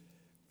life,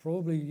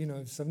 probably,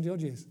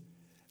 70-odd years,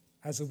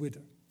 as a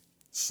widow,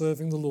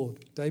 serving the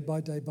Lord day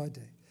by day by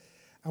day.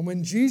 And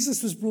when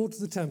Jesus was brought to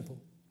the temple,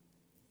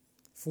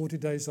 40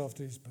 days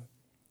after his birth,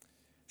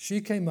 she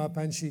came up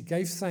and she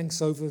gave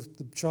thanks over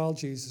the child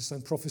Jesus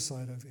and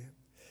prophesied over him.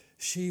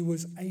 She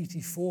was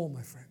 84,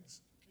 my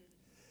friends.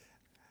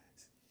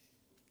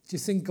 Do you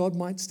think God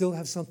might still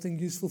have something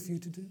useful for you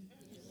to do?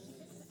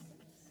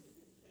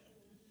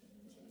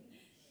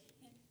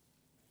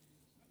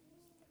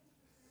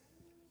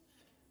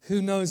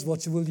 Who knows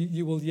what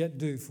you will yet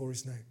do for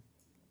his name?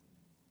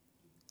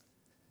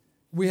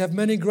 We have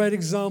many great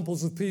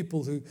examples of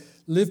people who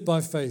lived by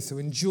faith, who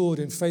endured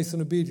in faith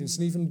and obedience,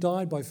 and even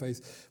died by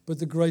faith. But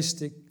the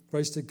greatest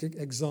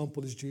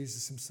example is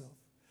Jesus himself.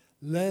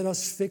 Let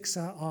us fix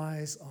our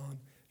eyes on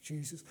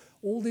Jesus.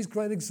 All these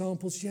great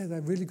examples, yeah,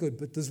 they're really good,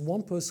 but there's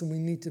one person we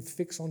need to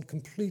fix on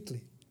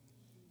completely.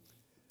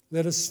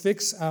 Let us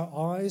fix our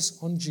eyes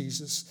on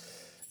Jesus,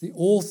 the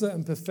author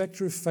and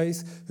perfecter of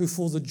faith, who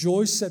for the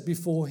joy set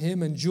before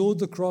him endured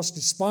the cross,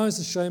 despised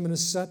the shame, and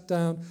has sat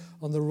down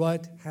on the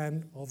right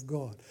hand of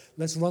God.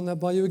 Let's run that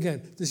by you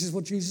again. This is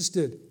what Jesus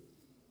did.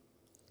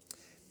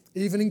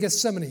 Even in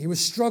Gethsemane, he was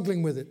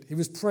struggling with it. He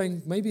was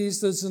praying, maybe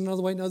there's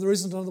another way. No, there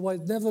isn't another way.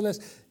 Nevertheless,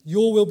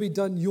 your will be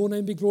done, your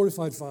name be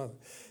glorified, Father.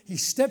 He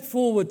stepped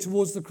forward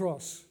towards the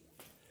cross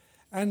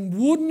and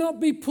would not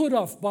be put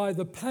off by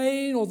the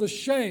pain or the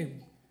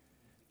shame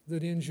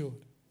that he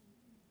endured.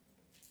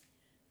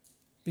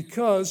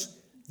 Because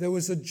there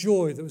was a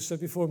joy that was set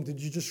before him. Did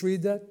you just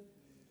read that?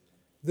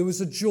 There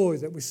was a joy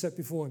that was set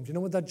before him. Do you know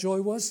what that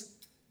joy was?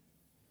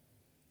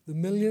 The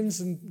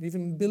millions and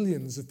even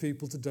billions of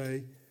people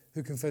today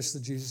who confess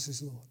that Jesus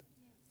is Lord.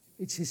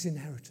 It's his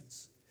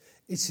inheritance.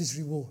 It's his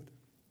reward.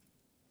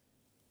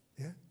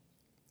 Yeah?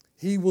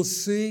 He will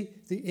see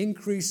the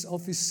increase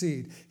of his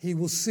seed. He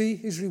will see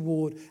his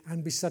reward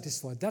and be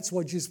satisfied. That's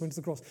why Jesus went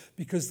to the cross,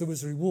 because there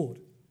was a reward.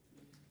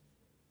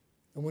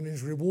 And when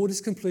his reward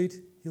is complete,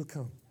 he'll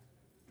come.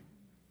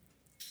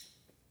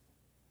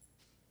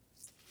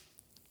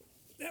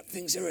 That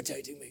thing's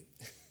irritating me.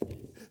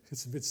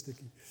 It's a bit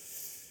sticky.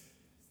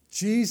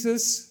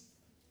 Jesus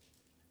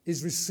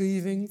is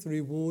receiving the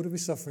reward of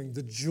his suffering,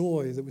 the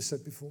joy that was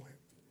set before him.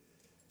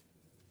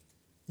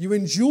 You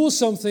endure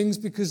some things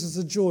because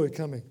there's a joy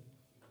coming.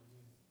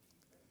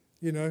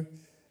 A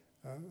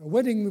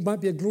wedding might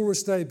be a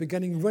glorious day, but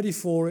getting ready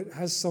for it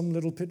has some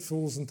little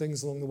pitfalls and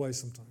things along the way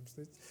sometimes.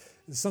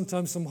 There's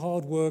sometimes some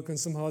hard work and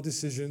some hard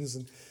decisions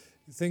and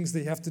things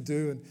that you have to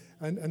do.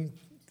 And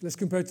let's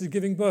compare it to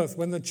giving birth.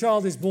 When the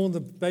child is born, the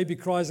baby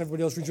cries,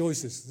 everybody else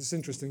rejoices. It's an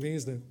interesting thing,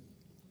 isn't it?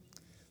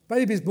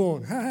 Baby's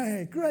born.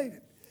 Hey, great.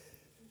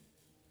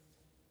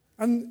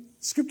 And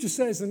Scripture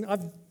says, and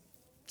I've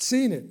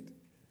seen it,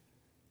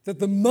 that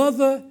the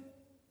mother,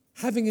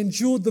 having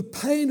endured the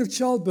pain of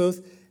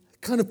childbirth,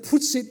 kind of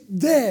puts it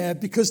there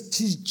because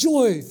she's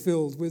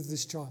joy-filled with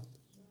this child.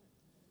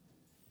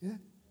 Yeah?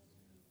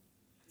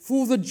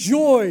 For the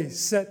joy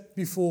set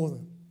before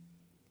them.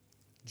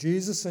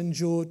 Jesus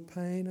endured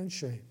pain and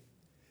shame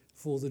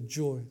for the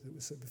joy that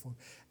was set before him.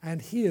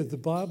 And here, the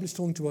Bible is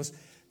talking to us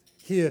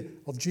here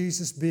of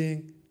Jesus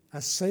being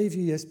a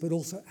Saviour, yes, but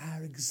also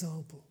our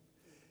example.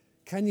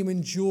 Can you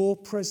endure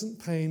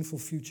present pain for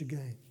future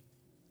gain,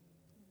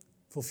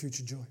 for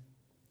future joy?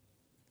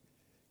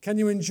 Can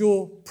you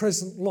endure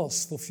present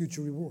loss for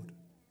future reward?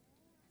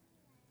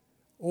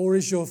 Or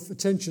is your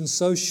attention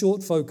so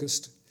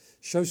short-focused,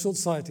 so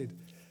short-sighted,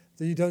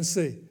 that you don't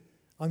see,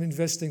 I'm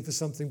investing for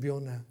something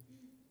beyond now.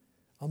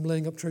 I'm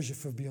laying up treasure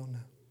for beyond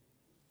now.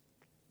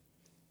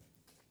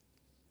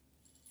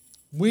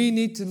 We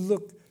need to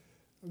look,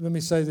 let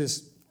me say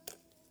this,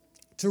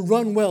 to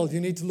run well, you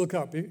need to look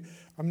up.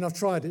 I mean, I've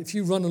tried it. If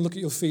you run and look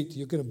at your feet,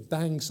 you're going to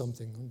bang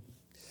something.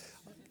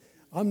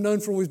 I'm known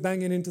for always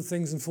banging into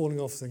things and falling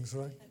off things,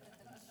 right?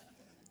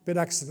 Bit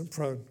accident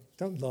prone.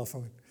 Don't laugh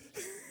at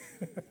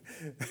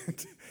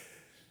it.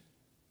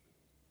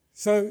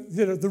 So,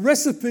 the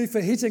recipe for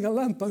hitting a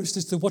lamppost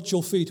is to watch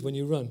your feet when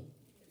you run.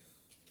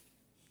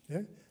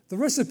 Yeah? The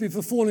recipe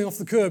for falling off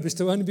the curb is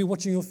to only be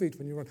watching your feet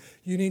when you run.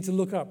 You need to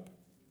look up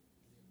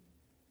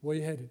where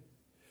you're headed.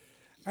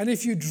 And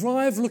if you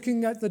drive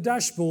looking at the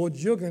dashboard,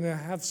 you're going to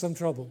have some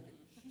trouble.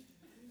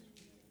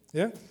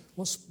 Yeah?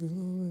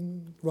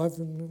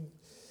 Driving.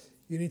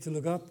 You need to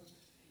look up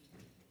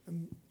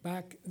and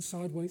back and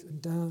sideways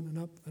and down and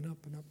up and up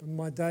and up. And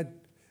my dad,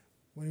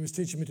 when he was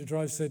teaching me to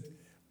drive, said,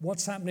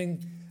 what's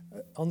happening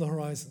on the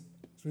horizon?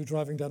 So we were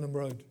driving down a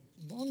road.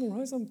 On the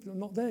horizon? I'm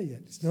not there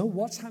yet. He said, no,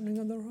 what's happening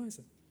on the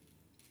horizon?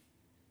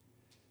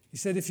 He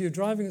said, if you're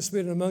driving at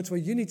speed on a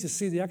motorway, you need to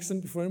see the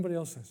accident before anybody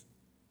else has.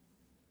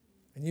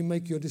 And you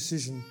make your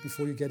decision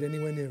before you get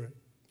anywhere near it.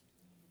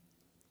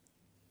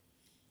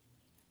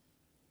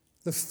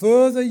 The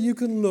further you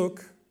can look,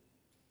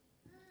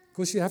 of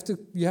course you have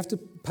to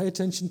pay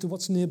attention to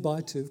what's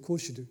nearby too, of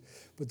course you do.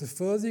 But the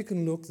further you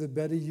can look, the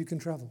better you can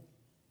travel.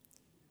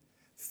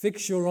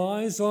 Fix your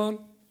eyes on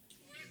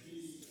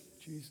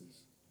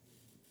Jesus.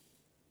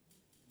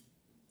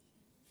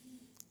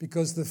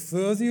 Because the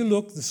further you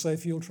look, the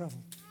safer you'll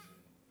travel.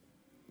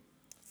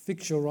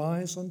 Fix your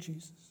eyes on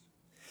Jesus.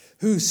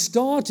 Who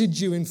started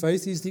you in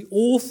faith, he's the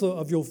author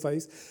of your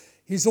faith.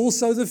 He's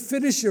also the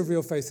finisher of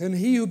your faith. And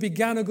he who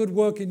began a good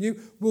work in you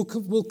will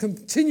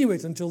continue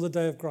it until the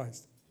day of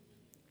Christ.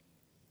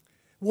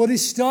 What he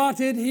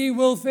started, he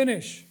will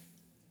finish.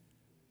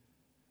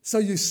 So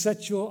you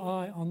set your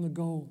eye on the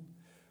goal,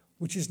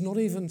 which is not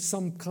even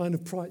some kind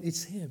of pride.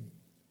 It's him.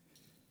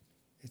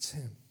 It's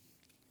him.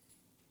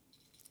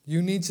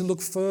 You need to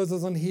look further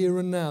than here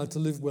and now to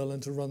live well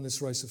and to run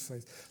this race of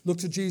faith. Look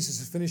to Jesus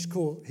who finished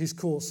his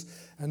course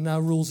and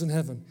now rules in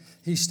heaven.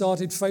 He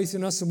started faith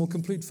in us and will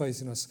complete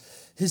faith in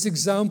us. His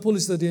example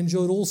is that he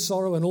endured all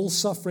sorrow and all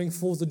suffering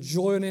for the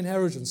joy and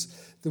inheritance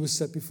that was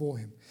set before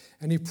him.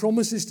 And he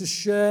promises to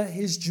share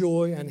his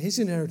joy and his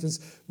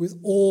inheritance with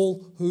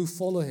all who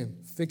follow him.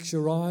 Fix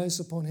your eyes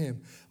upon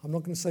him. I'm not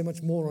going to say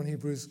much more on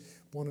Hebrews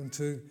 1 and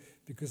 2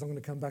 because I'm going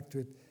to come back to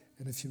it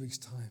in a few weeks'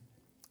 time.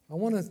 I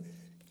want to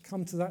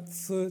come to that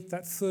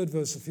third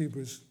verse of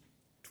Hebrews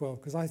 12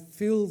 because I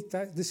feel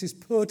that this is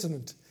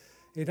pertinent.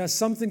 It has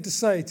something to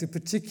say to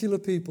particular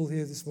people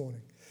here this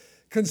morning.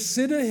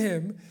 Consider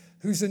him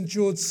who's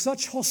endured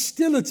such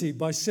hostility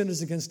by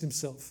sinners against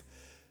himself,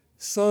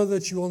 so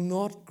that you will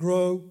not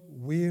grow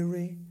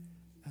weary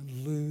and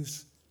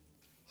lose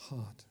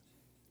heart.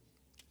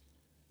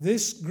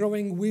 This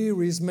growing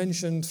weary is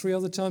mentioned 3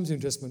 other times in the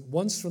New Testament,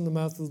 once from the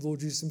mouth of the Lord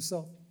Jesus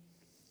himself.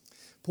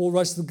 Paul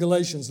writes to the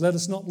Galatians, let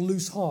us not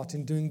lose heart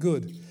in doing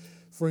good,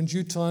 for in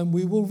due time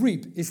we will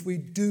reap if we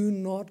do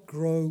not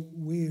grow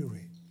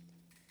weary.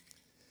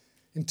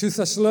 In 2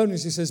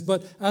 Thessalonians he says,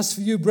 but as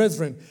for you,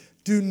 brethren,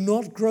 do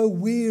not grow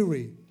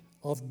weary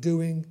of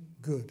doing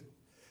good.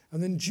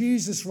 And then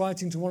Jesus,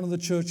 writing to one of the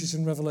churches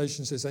in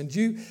Revelation, says, and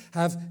you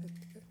have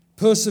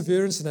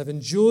perseverance and have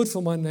endured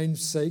for my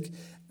name's sake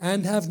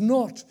and have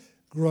not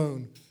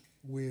grown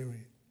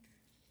weary.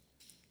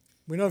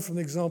 We know from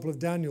the example of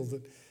Daniel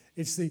that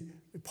it's the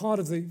part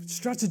of the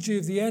strategy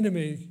of the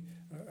enemy,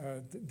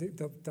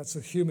 that's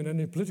a human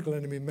enemy, political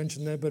enemy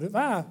mentioned there, but of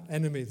our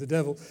enemy, the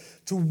devil,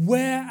 to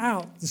wear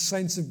out the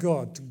saints of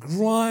God, to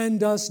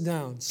grind us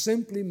down,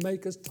 simply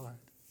make us tired.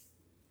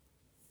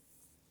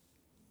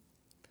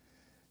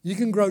 You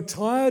can grow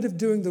tired of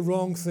doing the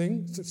wrong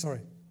thing.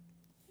 Sorry.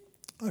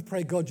 I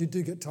pray God you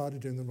do get tired of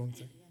doing the wrong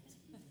thing.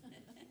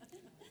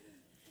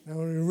 Now I'm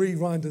going to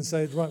rewind and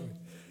say it right way.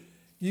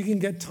 You can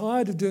get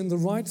tired of doing the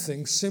right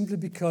thing simply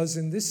because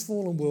in this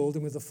fallen world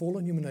and with a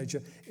fallen human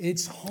nature,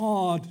 it's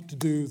hard to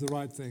do the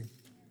right thing.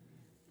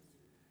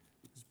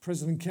 As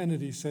President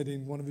Kennedy said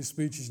in one of his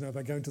speeches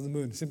about going to the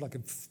moon, it seemed like a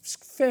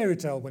fairy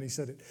tale when he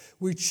said it.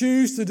 We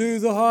choose to do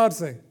the hard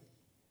thing.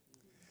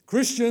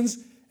 Christians,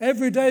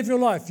 every day of your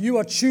life, you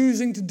are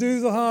choosing to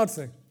do the hard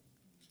thing.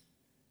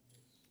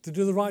 To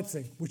do the right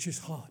thing, which is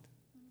hard.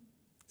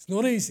 It's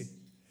not easy.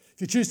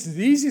 If you choose to do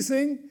the easy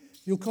thing,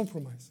 you'll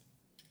compromise.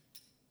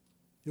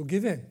 You'll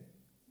give in.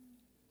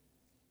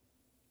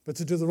 But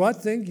to do the right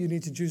thing, you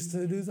need to choose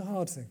to do the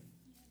hard thing.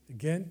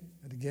 Again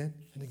and again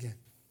and again.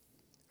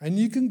 And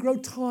you can grow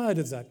tired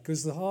of that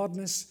because the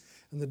hardness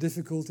and the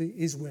difficulty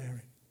is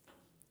wearing.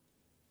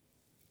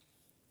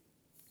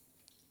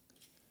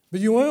 But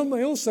you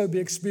may also be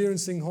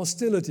experiencing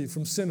hostility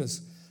from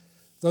sinners,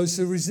 those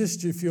who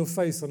resist you for your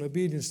faith and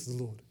obedience to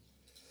the Lord,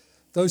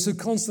 those who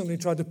constantly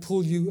try to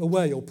pull you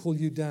away or pull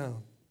you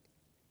down.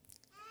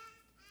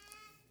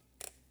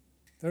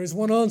 There is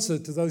one answer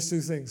to those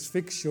two things.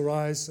 Fix your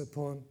eyes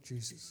upon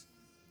Jesus.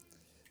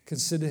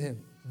 Consider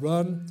him.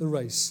 Run the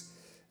race.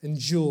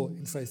 Endure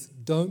in faith.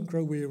 Don't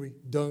grow weary.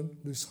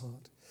 Don't lose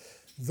heart.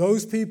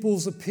 Those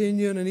people's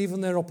opinion and even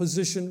their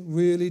opposition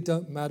really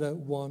don't matter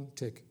one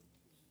tick.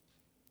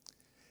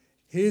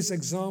 His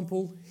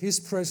example, his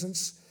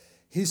presence,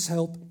 his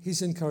help,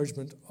 his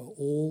encouragement are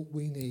all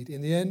we need.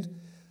 In the end,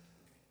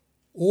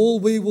 all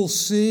we will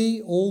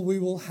see, all we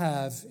will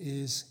have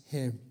is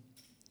him.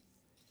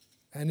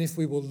 And if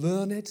we will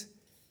learn it,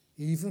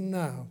 even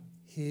now,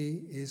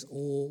 he is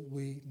all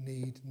we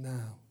need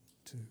now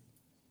too.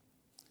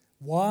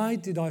 Why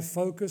did I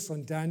focus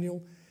on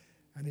Daniel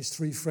and his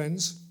three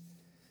friends?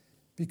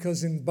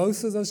 Because in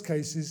both of those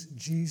cases,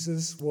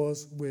 Jesus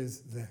was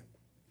with them.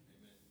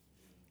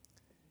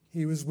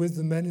 He was with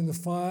the men in the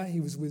fire. He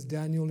was with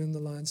Daniel in the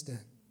lion's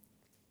den.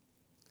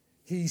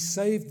 He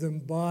saved them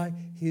by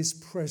his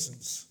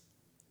presence.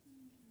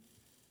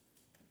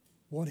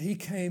 What he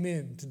came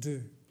in to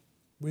do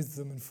with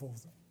them and for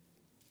them.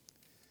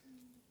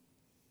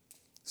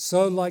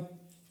 So like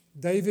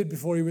David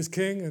before he was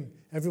king and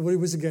everybody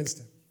was against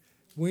him,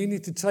 we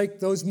need to take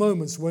those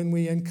moments when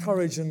we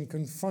encourage and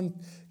confront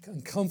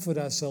and comfort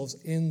ourselves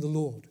in the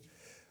Lord.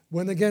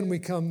 When again we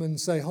come and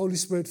say, Holy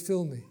Spirit,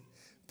 fill me.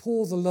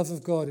 Pour the love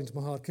of God into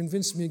my heart.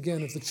 Convince me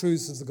again of the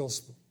truths of the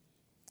gospel.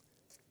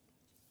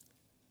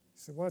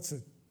 So what's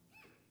it?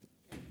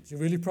 Do you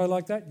really pray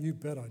like that? You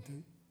bet I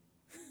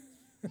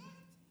do.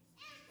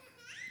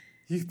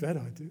 You bet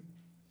I do.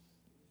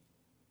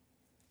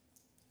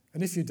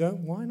 And if you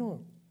don't, why not?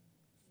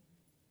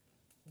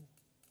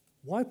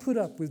 Why put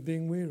up with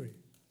being weary?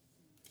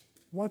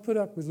 Why put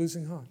up with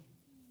losing heart?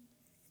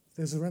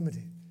 There's a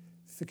remedy.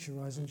 Fix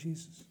your eyes on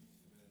Jesus.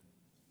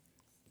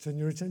 Turn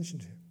your attention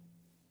to him.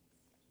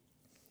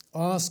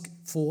 Ask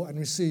for and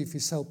receive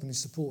his help and his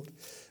support.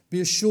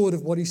 Be assured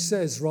of what he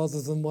says rather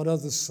than what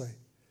others say.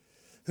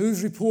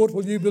 Whose report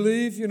will you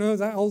believe? You know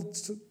that old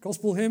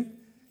gospel hymn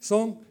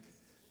song?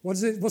 What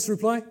is it? What's the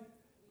reply?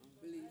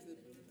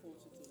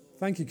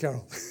 Thank you,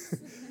 Carol.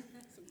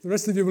 The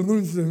rest of you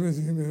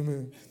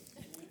will.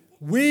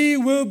 We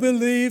will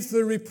believe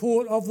the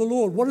report of the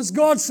Lord. What does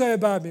God say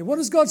about me? What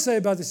does God say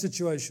about this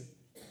situation?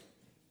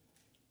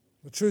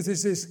 The truth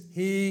is this: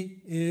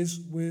 he is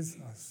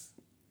with us.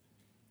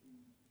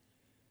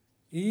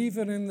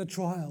 Even in the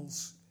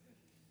trials,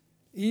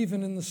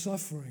 even in the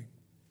suffering,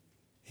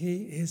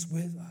 he is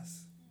with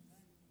us.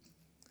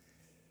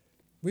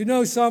 We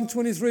know Psalm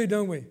 23,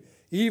 don't we?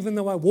 Even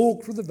though I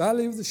walk through the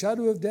valley of the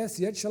shadow of death,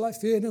 yet shall I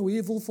fear no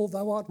evil, for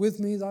thou art with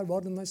me, thy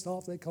rod and thy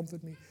staff, they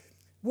comfort me.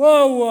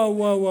 Whoa, whoa,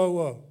 whoa, whoa,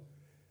 whoa.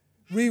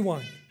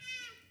 Rewind.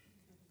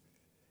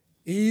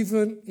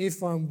 Even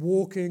if I'm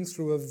walking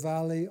through a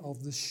valley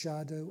of the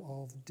shadow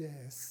of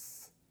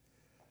death,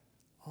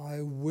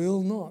 I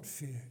will not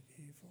fear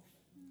evil,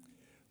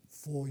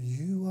 for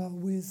you are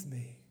with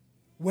me.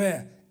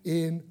 Where?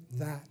 In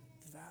that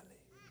valley.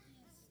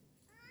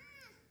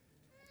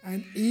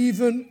 And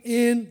even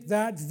in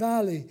that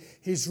valley,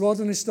 his rod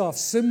and his staff,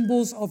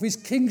 symbols of his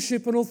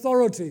kingship and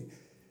authority,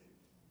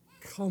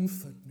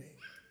 comfort me.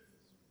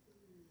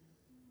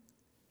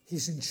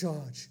 He's in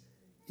charge.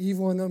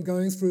 Even when I'm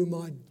going through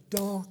my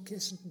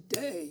darkest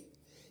day,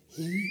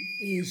 he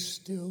is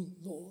still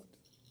Lord.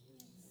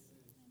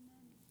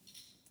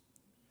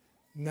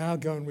 Now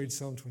go and read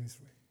Psalm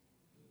 23.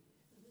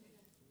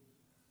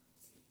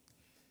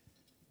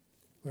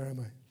 Where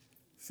am I?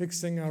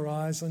 Fixing our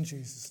eyes on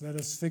Jesus. Let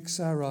us fix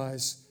our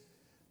eyes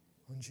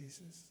on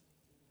Jesus.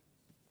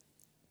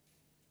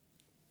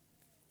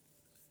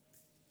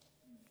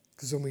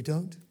 Because when we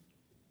don't,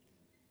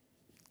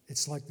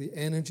 it's like the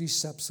energy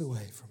saps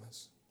away from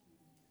us.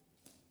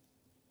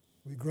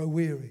 We grow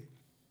weary.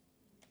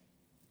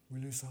 We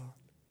lose heart.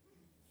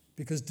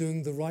 Because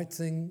doing the right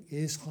thing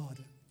is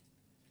harder.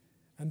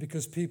 And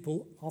because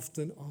people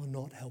often are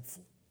not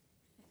helpful.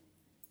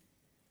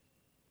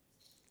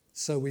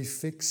 So we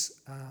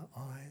fix our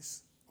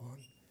eyes on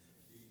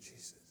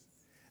Jesus.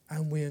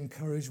 And we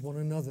encourage one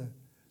another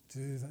to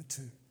do that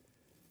too.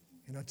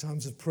 In our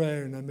times of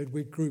prayer, in our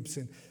midweek groups,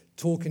 in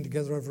talking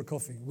together over a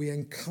coffee, we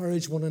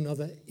encourage one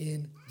another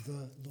in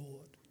the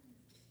Lord.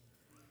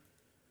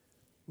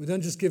 We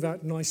don't just give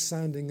out nice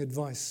sounding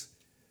advice.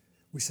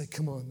 We say,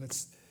 come on,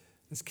 let's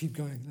keep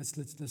going.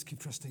 Let's keep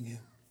trusting Him.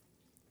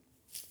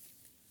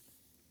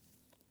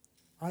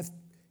 I've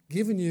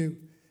given you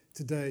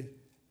today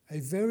a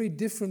very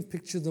different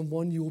picture than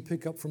one you will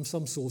pick up from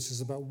some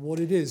sources about what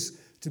it is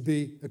to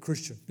be a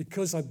Christian,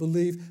 because I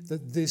believe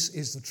that this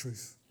is the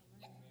truth.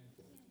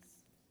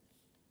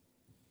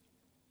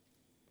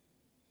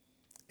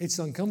 It's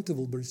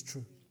uncomfortable, but it's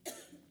true.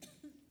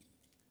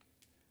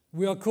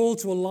 We are called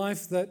to a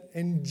life that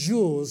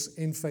endures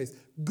in faith,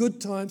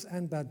 good times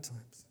and bad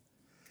times,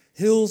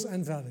 hills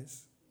and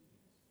valleys.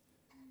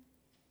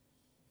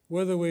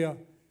 Whether we are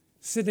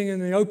sitting in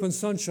the open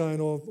sunshine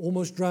or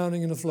almost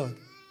drowning in a flood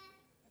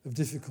of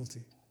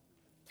difficulty.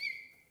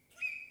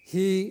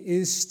 He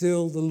is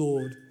still the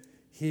Lord.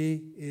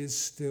 He is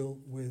still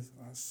with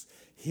us.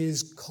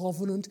 His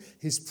covenant,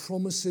 his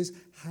promises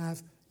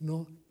have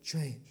not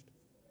changed.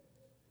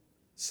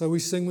 So we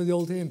sing with the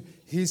old hymn,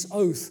 his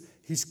oath,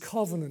 his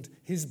covenant,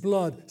 his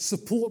blood,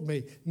 support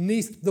me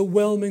 'neath the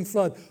whelming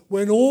flood.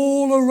 When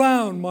all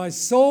around my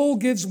soul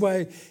gives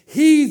way,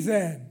 he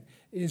then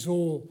is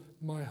all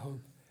my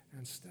hope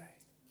and stay.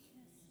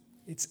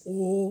 It's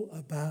all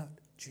about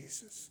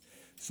Jesus.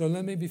 So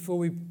let me, before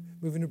we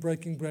move into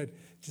breaking bread,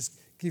 just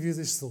give you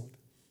this thought.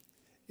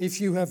 If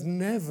you have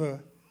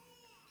never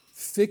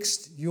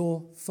fixed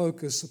your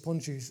focus upon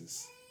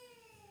Jesus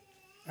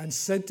and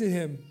said to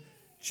him,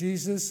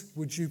 Jesus,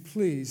 would you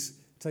please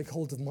take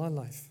hold of my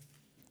life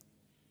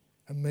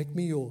and make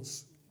me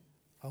yours?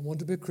 I want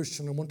to be a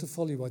Christian. I want to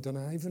follow you. I don't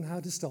know even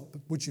how to start,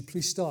 but would you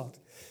please start?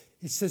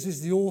 It says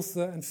he's the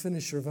author and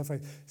finisher of our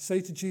faith.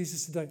 Say to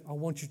Jesus today, I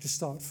want you to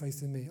start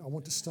faith in me. I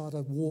want to start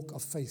a walk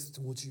of faith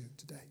towards you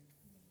today.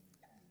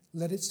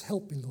 Let it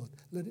help me, Lord.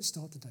 Let it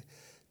start today.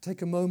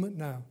 Take a moment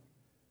now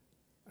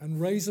and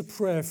raise a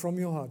prayer from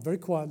your heart, very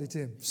quietly to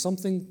him.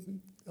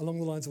 Something along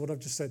the lines of what I've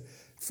just said.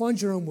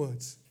 Find your own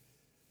words.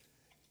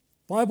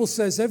 Bible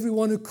says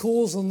everyone who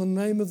calls on the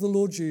name of the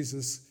Lord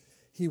Jesus,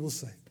 he will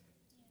save.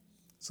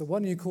 So why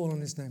don't you call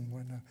on his name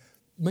right now?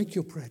 Make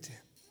your prayer to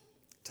him.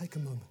 Take a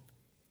moment.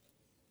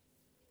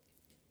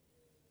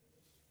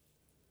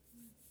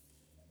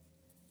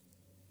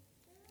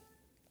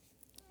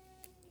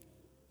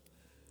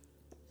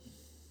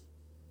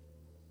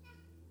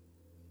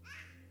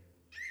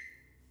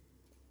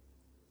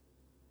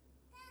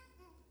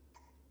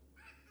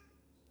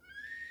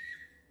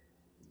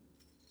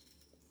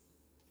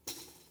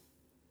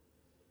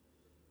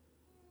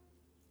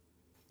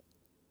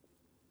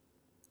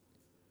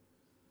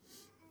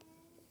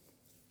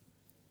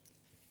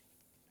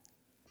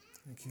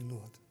 Thank you,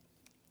 Lord.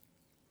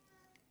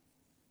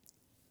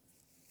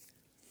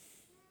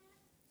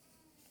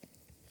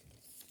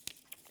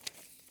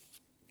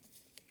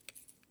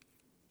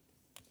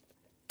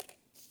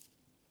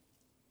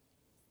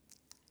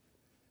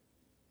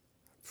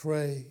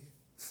 Pray,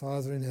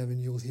 Father in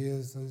heaven, you'll hear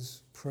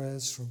those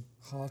prayers from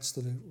hearts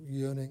that are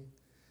yearning,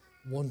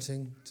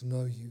 wanting to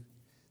know you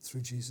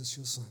through Jesus,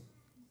 your Son.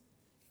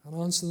 And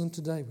answer them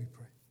today, we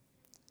pray.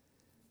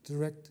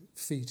 Direct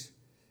feet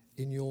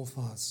in your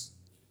paths.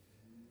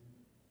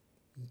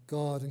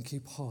 Guard and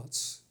keep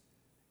hearts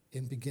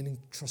in beginning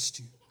to trust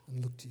you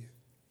and look to you,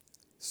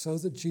 so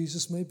that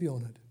Jesus may be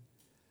honored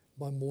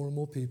by more and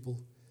more people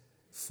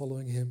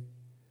following him,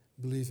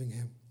 believing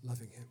him,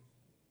 loving him.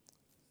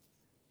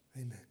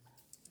 Amen.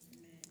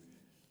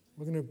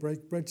 We're going to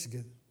break bread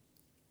together.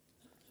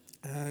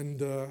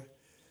 And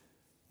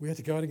we had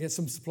to go out and get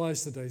some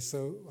supplies today,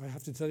 so I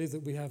have to tell you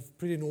that we have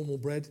pretty normal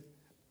bread.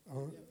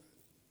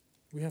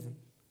 We haven't.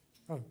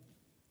 Oh,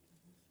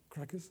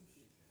 crackers?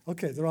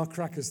 Okay, there are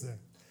crackers there.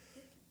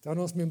 Don't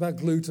ask me about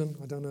gluten.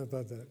 I don't know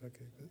about that.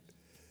 Okay, but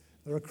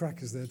there are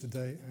crackers there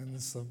today, and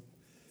there's some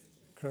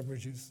cranberry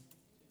juice.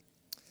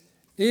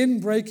 In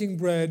breaking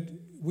bread,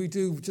 we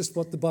do just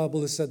what the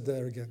Bible has said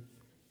there again.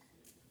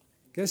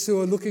 Guess who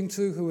we're looking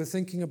to, who we're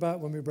thinking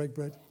about when we break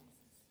bread?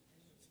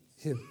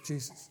 Him,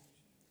 Jesus.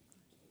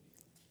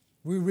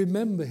 We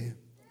remember him.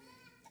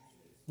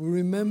 We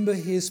remember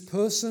his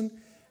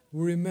person.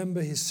 We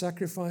remember his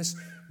sacrifice.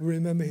 We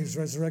remember his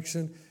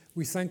resurrection.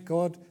 We thank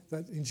God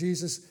that in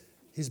Jesus,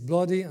 his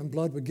body and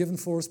blood were given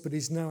for us, but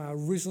he's now our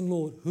risen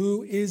Lord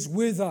who is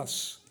with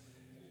us.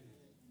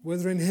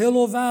 Whether in hill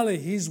or valley,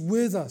 he's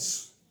with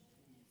us.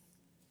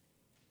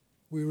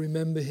 We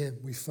remember him.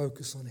 We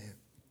focus on him.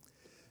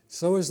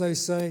 So as they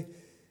say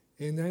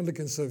in the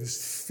Anglican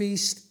service,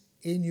 feast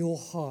in your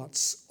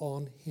hearts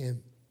on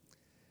him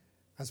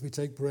as we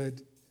take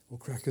bread or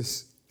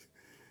crackers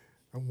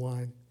and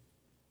wine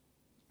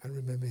and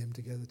remember him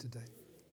together today.